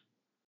ratios.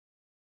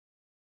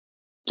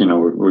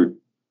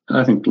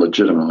 I think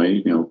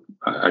legitimately,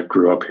 I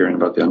grew up hearing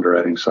about the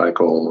underwriting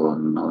cycle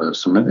and all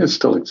this. I mean, it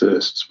still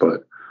exists,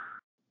 but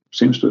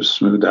seems to have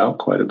smoothed out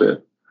quite a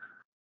bit.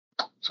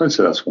 So I'd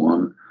say that's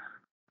one.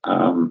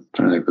 Trying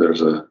to think if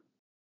there's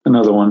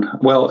another one.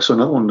 Well, so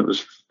another one that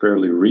was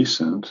fairly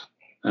recent,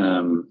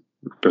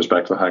 goes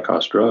back to the high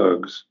cost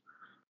drugs.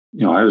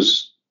 I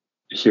was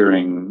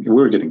hearing, we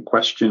were getting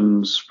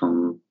questions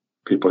from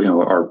people,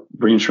 our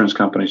reinsurance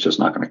company is just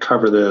not going to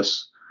cover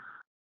this.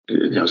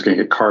 It's going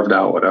to get carved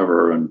out,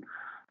 whatever. And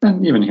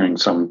even hearing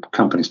some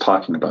companies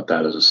talking about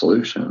that as a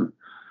solution.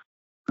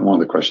 And one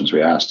of the questions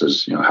we asked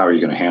is, how are you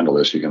going to handle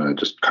this? You're going to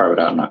just carve it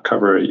out and not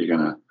cover it? You're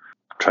going to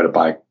try to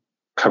buy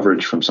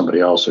coverage from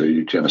somebody else, or are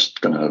you just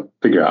going to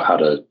figure out how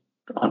to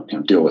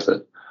deal with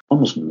it?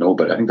 Almost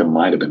nobody. I think there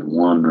might have been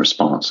one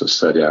response that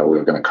said, yeah,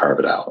 we're going to carve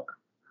it out.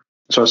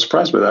 So I was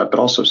surprised by that, but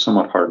also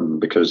somewhat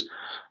heartened, because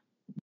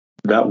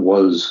there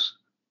was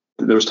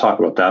talk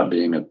about that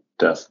being a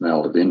death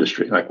knell of the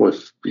industry. Like, well,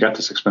 if you got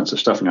this expensive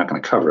stuff and you're not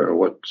going to cover it,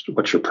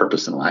 what's your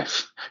purpose in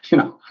life?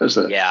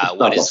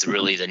 What is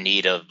really the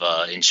need of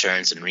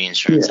insurance and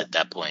reinsurance at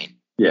that point?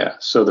 Yeah.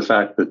 So the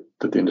fact that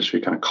the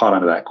industry kind of caught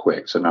onto that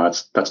quick. So now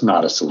that's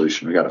not a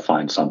solution. We got to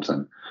find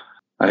something.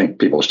 I think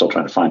people are still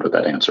trying to find what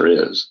that answer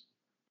is.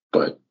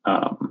 But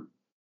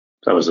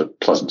that was a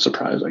pleasant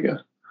surprise, I guess.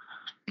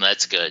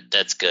 That's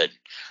good.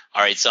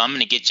 All right, so I'm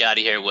going to get you out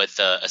of here with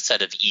a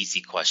set of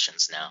easy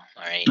questions now.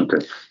 All right.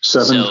 Okay.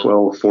 7,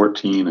 12,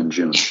 14, and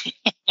June.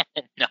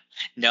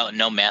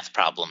 No math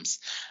problems.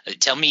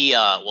 Tell me,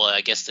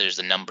 I guess there's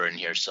a number in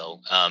here. So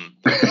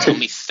tell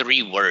me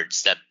 3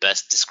 words that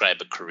best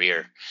describe a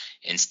career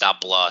in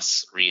stop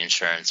loss,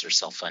 reinsurance, or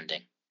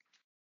self-funding.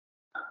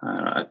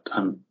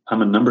 I'm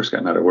a numbers guy,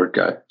 not a word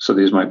guy. So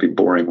these might be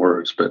boring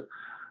words, but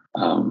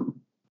I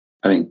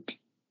think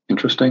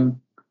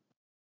interesting.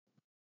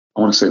 I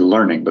want to say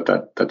learning, but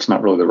that's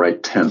not really the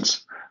right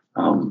tense.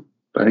 But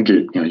I think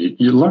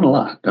you learn a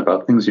lot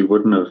about things you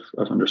wouldn't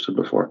have understood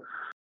before.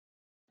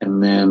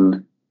 And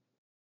then,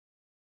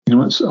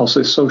 I'll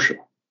say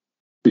social,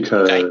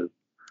 because,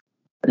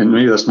 and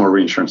maybe that's more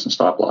reinsurance and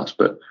stop loss,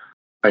 but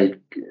the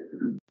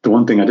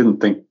one thing I didn't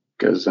think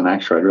as an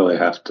actuary I'd really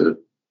have to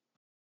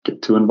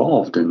get too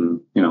involved in,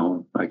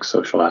 like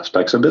social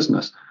aspects of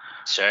business.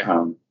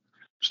 Sure.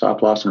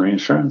 Stop loss and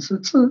reinsurance,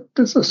 it's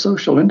a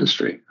social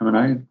industry. I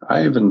mean,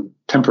 I even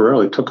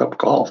temporarily took up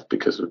golf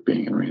because of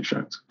being in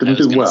reinsurance. Didn't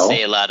do well.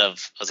 I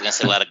was going to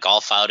say a lot of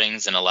golf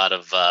outings and a lot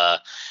of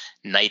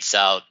nights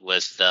out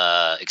with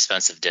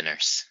expensive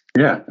dinners.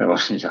 Yeah.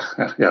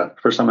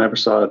 First time I ever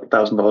saw a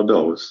 $1,000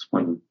 bill was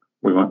when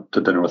we went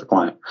to dinner with a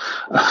client.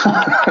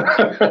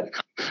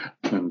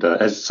 And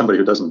as somebody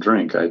who doesn't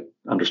drink, I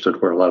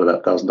understood where a lot of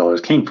that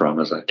 $1,000 came from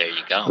as I there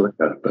you go.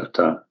 looked at it. But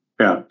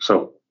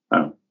so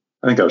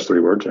I think that was 3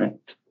 words, right?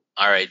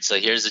 All right. So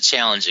here's a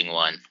challenging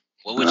one.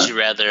 What would you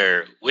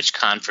rather? Which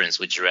conference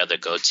would you rather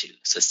go to?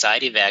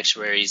 Society of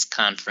Actuaries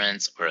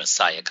conference or a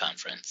SIA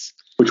conference?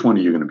 Which one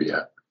are you going to be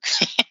at?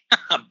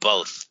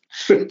 Both,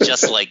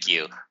 just like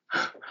you.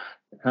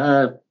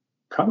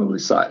 Probably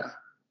SIA.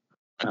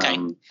 Okay.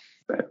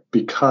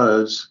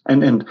 Because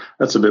and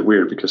that's a bit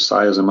weird because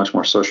SIA is a much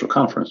more social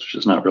conference, which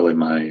is not really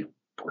my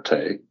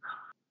forte.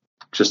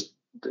 Just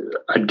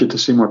I'd get to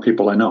see more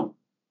people I know,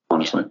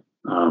 honestly.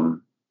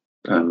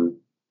 And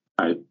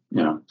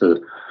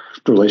the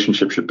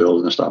relationship should build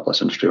in the stop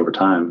loss industry over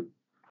time.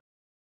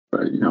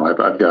 But,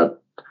 I've got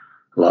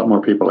a lot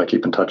more people I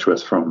keep in touch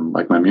with from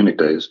like my Munich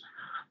days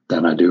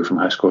than I do from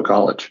high school or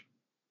college.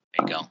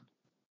 There you go.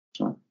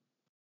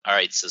 All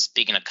right. So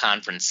speaking of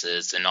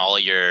conferences and all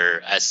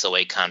your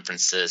SOA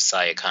conferences,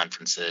 SIA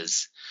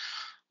conferences,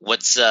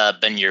 what's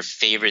been your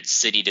favorite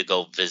city to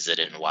go visit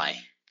and why?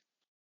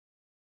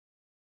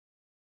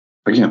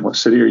 Again, what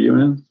city are you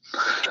in?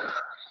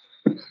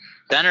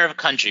 Center of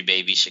country,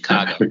 baby,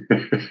 Chicago.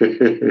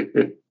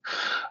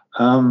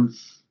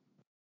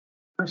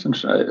 That's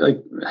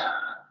interesting.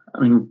 I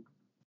mean,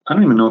 I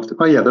don't even know if.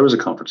 There was a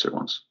conference here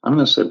once. I'm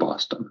going to say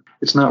Boston.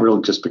 It's not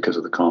really just because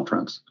of the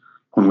conference.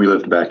 When we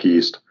lived back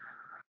east,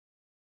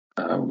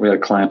 we had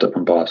a client up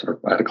in Boston. Or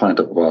I had a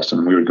client up in Boston,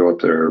 and we would go up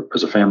there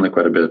as a family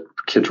quite a bit.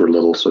 Kids were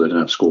little, so they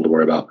didn't have school to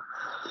worry about.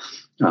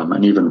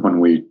 And even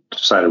when we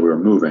decided we were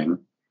moving,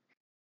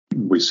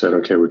 we said,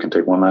 okay, we can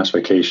take one last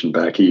vacation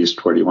back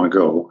east. Where do you want to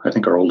go? I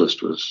think our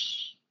oldest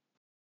was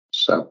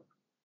 7.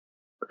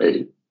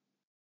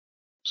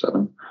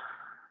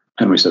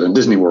 And we said, and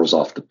Disney World's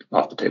off the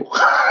table.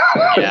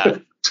 Yeah.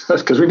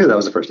 Because we knew that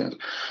was the first answer.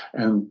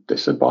 And they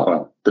said,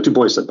 well, the 2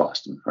 boys said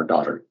Boston. Our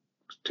daughter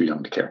was too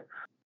young to care.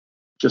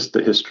 Just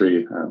the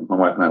history. My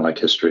wife and I like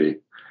history.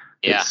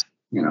 Yeah.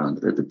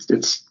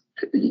 It's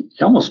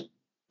almost,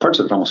 parts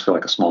of it almost feel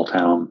like a small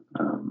town.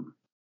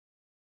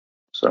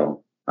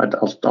 So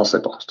I'll say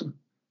Boston.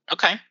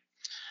 Okay.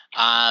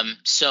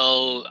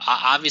 So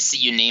obviously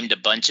you named a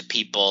bunch of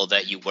people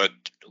that you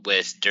worked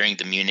with during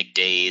the Munich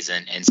days,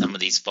 and some of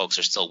these folks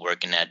are still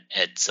working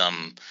at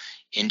some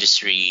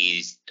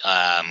industry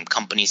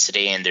companies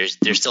today, and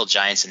they're still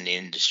giants in the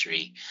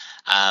industry.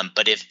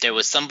 But if there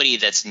was somebody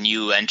that's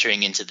new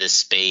entering into this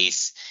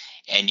space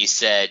and you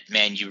said,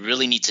 man, you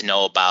really need to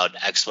know about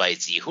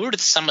XYZ, who are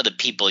some of the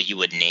people you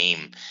would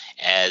name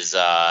as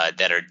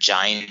that are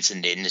giants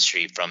in the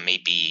industry from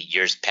maybe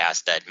years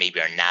past that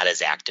maybe are not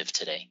as active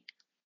today?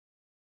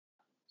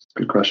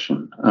 Good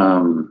question.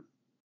 I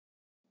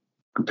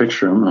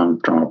picture him, and I'm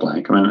drawing a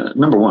blank. I mean,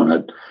 number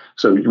one,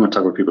 so you want to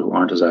talk about people who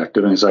aren't as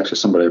active, and he's actually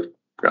somebody I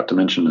forgot to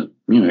mention at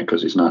Munich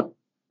because he's not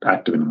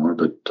active anymore,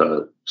 but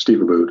Steve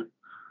Abood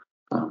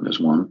is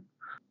one.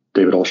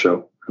 David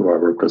Olshow, who I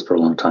worked with for a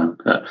long time.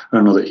 I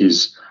don't know that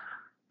he's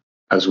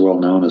as well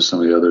known as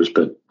some of the others,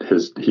 but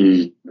it's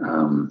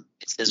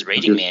his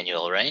rating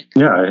manual, right?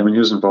 Yeah, I mean, he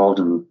was involved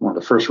in one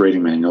of the first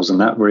rating manuals,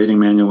 and that rating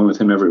manual went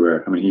with him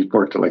everywhere. I mean, he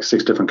worked at like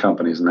 6 different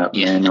companies, and that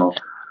manual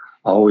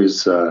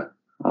always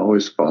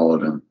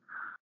followed him.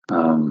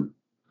 I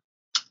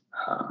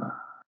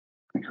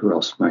think who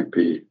else might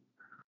be?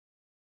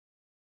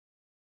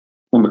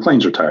 Well,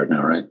 McLean's retired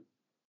now, right?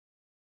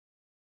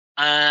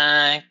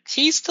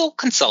 He still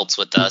consults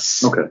with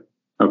us. Okay.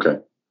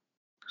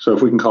 So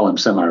if we can call him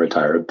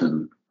semi-retired,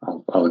 then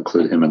I'll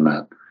include him in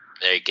that.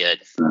 Very good.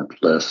 That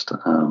list.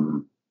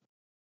 So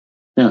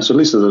at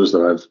least of those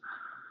that I've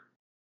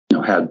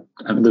had.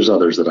 I mean, there's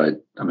others that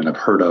I've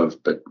heard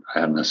of, but I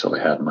haven't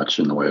necessarily had much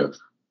in the way of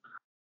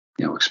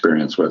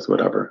experience with,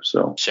 whatever.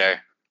 So sure.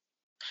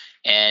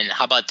 And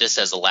how about this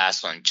as the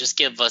last one? Just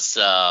give us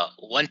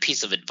one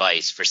piece of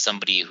advice for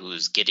somebody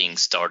who's getting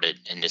started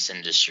in this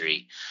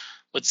industry.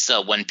 What's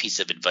one piece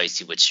of advice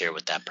you would share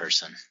with that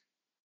person?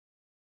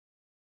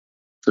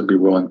 To be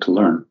willing to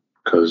learn,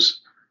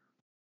 because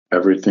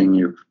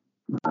everything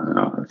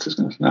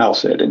I'll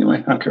say it anyway.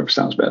 I don't care if it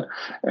sounds bad.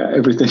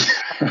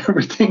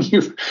 Everything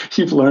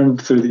you've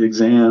learned through the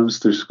exams,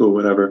 through school,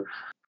 whatever,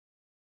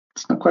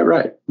 it's not quite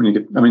right. When you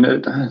get,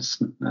 that's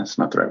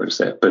not the right way to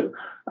say it, but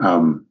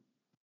through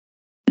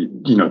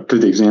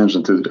the exams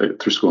and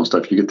through school and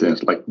stuff, you get the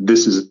answer. Like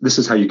this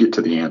is how you get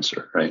to the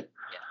answer, right?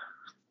 Yeah.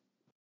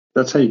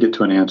 That's how you get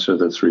to an answer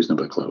that's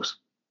reasonably close.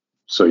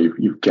 So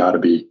you've got to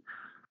be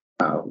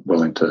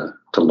willing to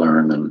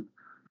learn and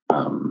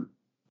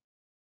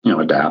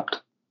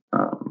adapt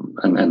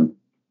and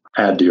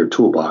add to your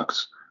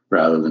toolbox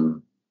rather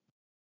than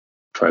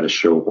try to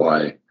show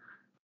why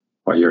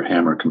your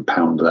hammer can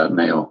pound that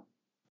nail.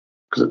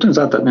 because it turns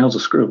out that nails a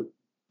screw.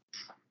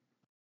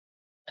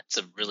 That's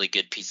a really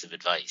good piece of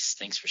advice.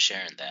 Thanks for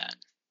sharing that.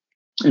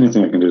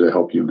 Anything I can do to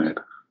help you, Nate.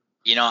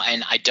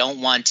 And I don't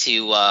want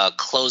to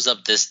close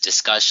up this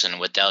discussion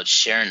without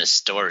sharing a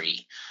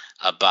story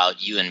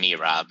about you and me,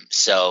 Rob.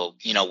 So,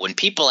 when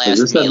people ask me, is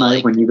this that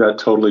night when you got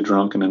totally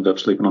drunk and ended up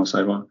sleeping on the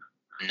sidewalk?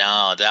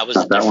 No, that was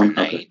a different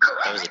night. Okay.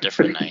 That was a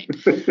different night.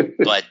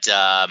 But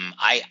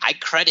I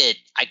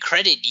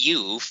credit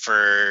you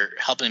for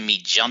helping me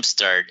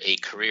jumpstart a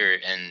career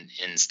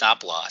in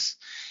stop loss.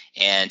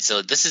 And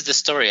so this is the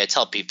story I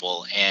tell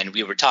people. And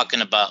we were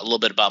talking about a little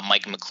bit about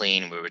Mike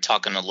McLean. We were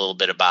talking a little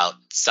bit about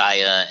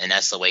SIA and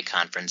SOA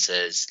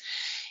conferences.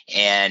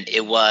 And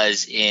it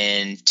was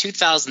in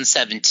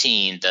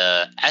 2017,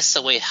 the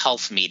SOA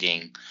health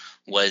meeting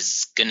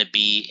was going to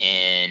be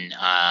in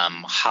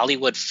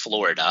Hollywood,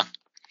 Florida.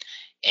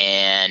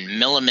 And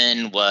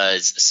Milliman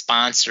was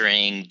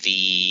sponsoring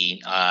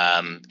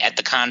at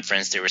the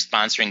conference, they were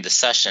sponsoring the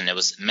session. It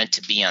was meant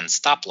to be on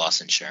stop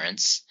loss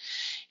insurance.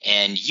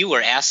 And you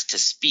were asked to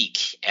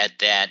speak at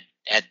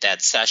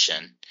that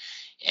session.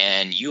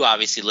 And you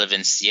obviously live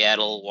in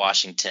Seattle,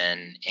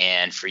 Washington.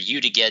 And for you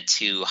to get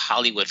to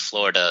Hollywood,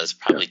 Florida is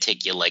probably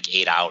take you like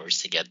 8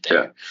 hours to get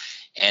there. Yeah.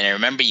 And I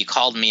remember you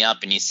called me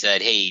up and you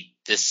said, hey,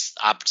 this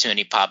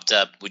opportunity popped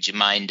up. Would you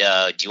mind,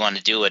 do you want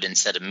to do it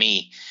instead of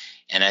me?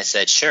 And I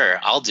said, sure,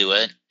 I'll do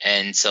it.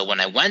 And so when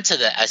I went to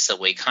the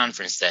SOA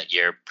conference that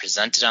year,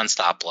 presented on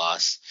stop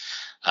loss,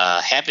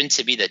 happened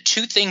to be that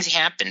two things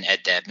happened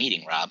at that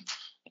meeting, Rob.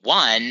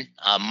 One,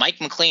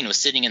 Mike McLean was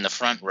sitting in the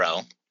front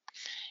row.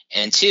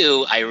 And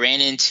two,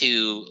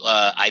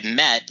 I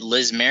met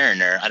Liz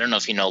Mariner. I don't know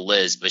if you know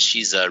Liz, but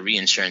she's a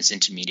reinsurance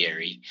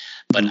intermediary.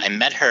 But I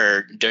met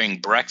her during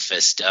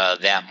breakfast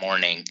that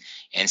morning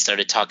and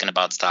started talking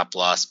about stop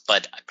loss.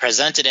 But I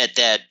presented at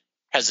that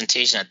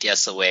presentation at the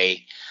SOA.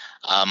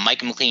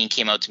 Mike McLean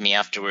came out to me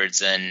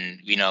afterwards, and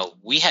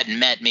we had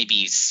met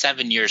maybe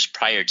 7 years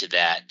prior to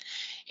that,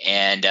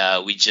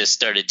 and we just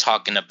started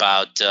talking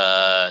about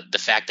the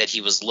fact that he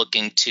was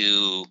looking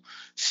to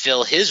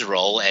fill his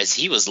role as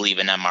he was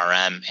leaving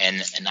MRM,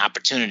 and an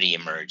opportunity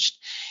emerged.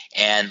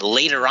 And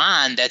later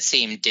on that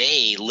same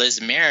day, Liz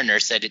Mariner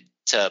said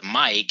to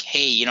Mike,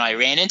 hey, I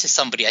ran into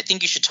somebody. I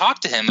think you should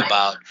talk to him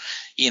about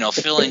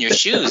filling your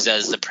shoes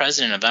as the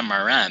president of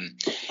MRM.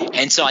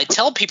 And so I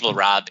tell people,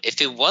 Rob, if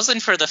it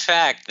wasn't for the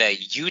fact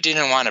that you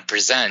didn't want to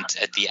present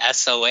at the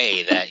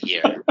SOA that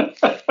year,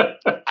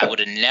 I would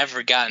have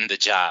never gotten the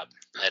job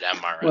at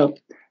MRM.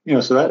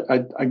 Well, so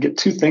that I get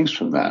two things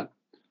from that.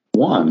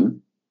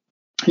 One,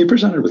 you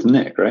presented with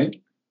Nick,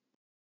 right?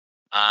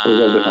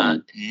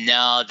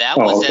 No, that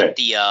was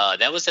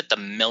at the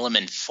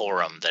Milliman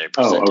Forum that I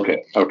presented.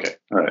 Oh, okay.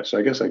 All right. So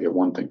I guess I get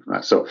one thing from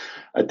that. So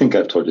I think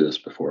I've told you this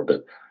before,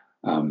 but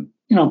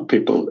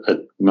people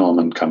at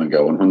Milliman come and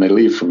go, and when they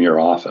leave from your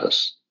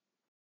office,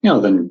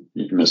 then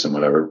you're missing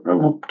whatever.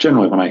 Well,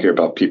 generally, when I hear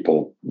about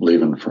people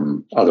leaving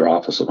from other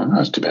offices, I'm like,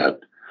 that's too bad.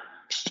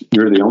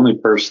 You're the only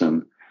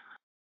person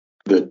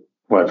that,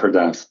 I've heard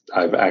that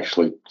I've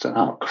actually said,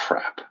 oh,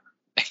 crap.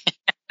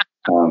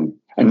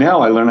 And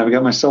now I learn I've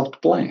got myself to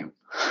blame.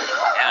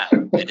 Yeah,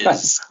 it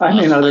is. I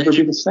may not ever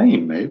be the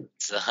same, mate.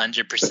 It's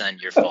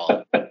 100% your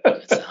fault.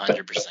 It's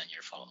 100%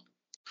 your fault.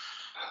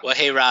 Well,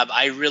 hey, Rob,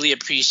 I really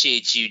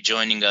appreciate you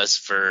joining us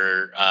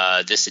for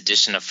this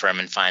edition of Firm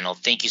and Final.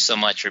 Thank you so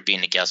much for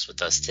being a guest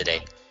with us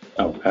today.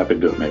 Oh, happy to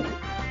do it, mate.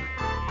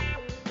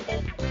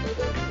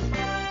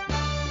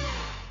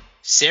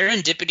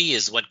 Serendipity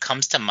is what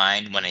comes to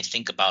mind when I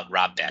think about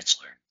Rob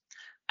Bachler.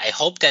 I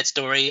hope that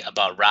story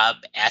about Rob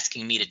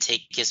asking me to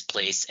take his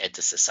place at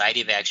the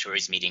Society of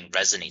Actuaries meeting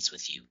resonates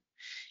with you.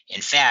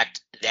 In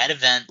fact, that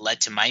event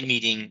led to my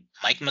meeting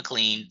Mike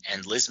McLean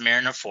and Liz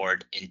Mariner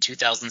Ford in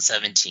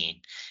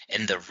 2017,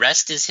 and the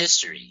rest is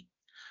history.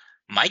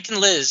 Mike and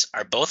Liz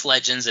are both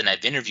legends, and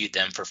I've interviewed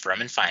them for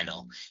Firm and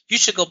Final. You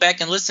should go back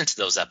and listen to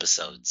those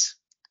episodes.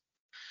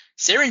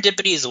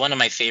 Serendipity is one of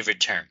my favorite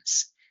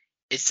terms.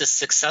 It's the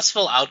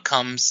successful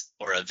outcomes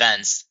or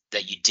events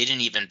that you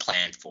didn't even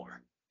plan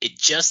for. It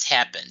just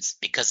happens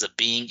because of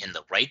being in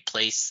the right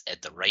place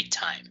at the right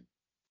time.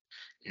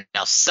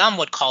 Now, some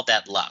would call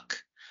that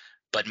luck,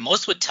 but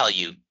most would tell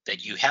you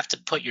that you have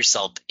to put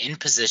yourself in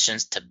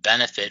positions to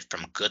benefit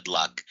from good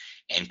luck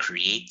and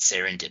create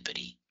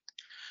serendipity.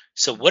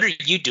 So what are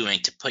you doing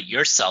to put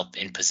yourself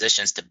in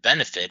positions to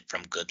benefit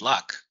from good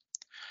luck?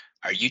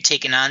 Are you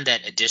taking on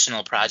that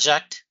additional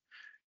project?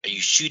 Are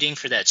you shooting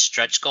for that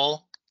stretch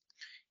goal?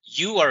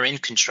 You are in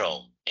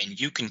control, and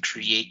you can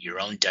create your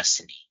own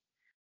destiny.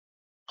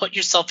 Put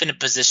yourself in a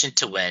position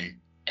to win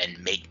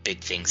and make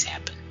big things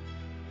happen.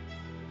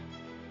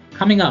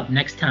 Coming up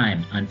next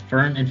time on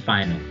Firm and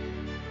Final,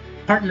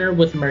 partner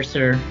with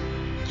Mercer,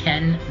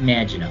 Ken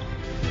Magino.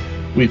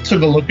 We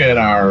took a look at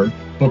our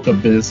book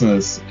of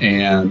business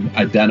and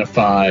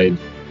identified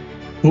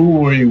who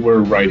we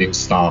were writing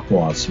stop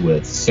loss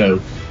with. So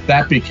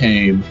that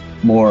became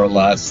more or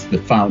less the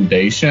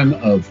foundation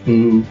of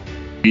who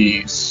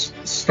we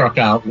struck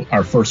out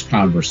our first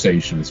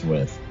conversations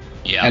with.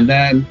 Yeah. And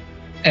then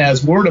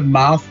as word of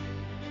mouth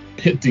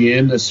hit the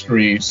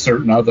industry,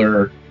 certain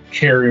other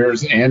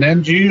carriers and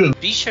MGU.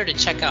 Be sure to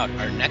check out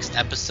our next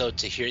episode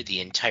to hear the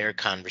entire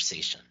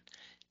conversation.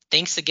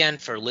 Thanks again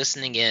for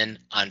listening in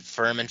on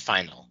Firm and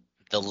Final,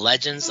 the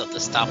legends of the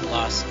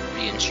stop-loss,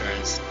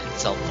 reinsurance, and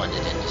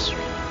self-funded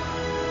industry.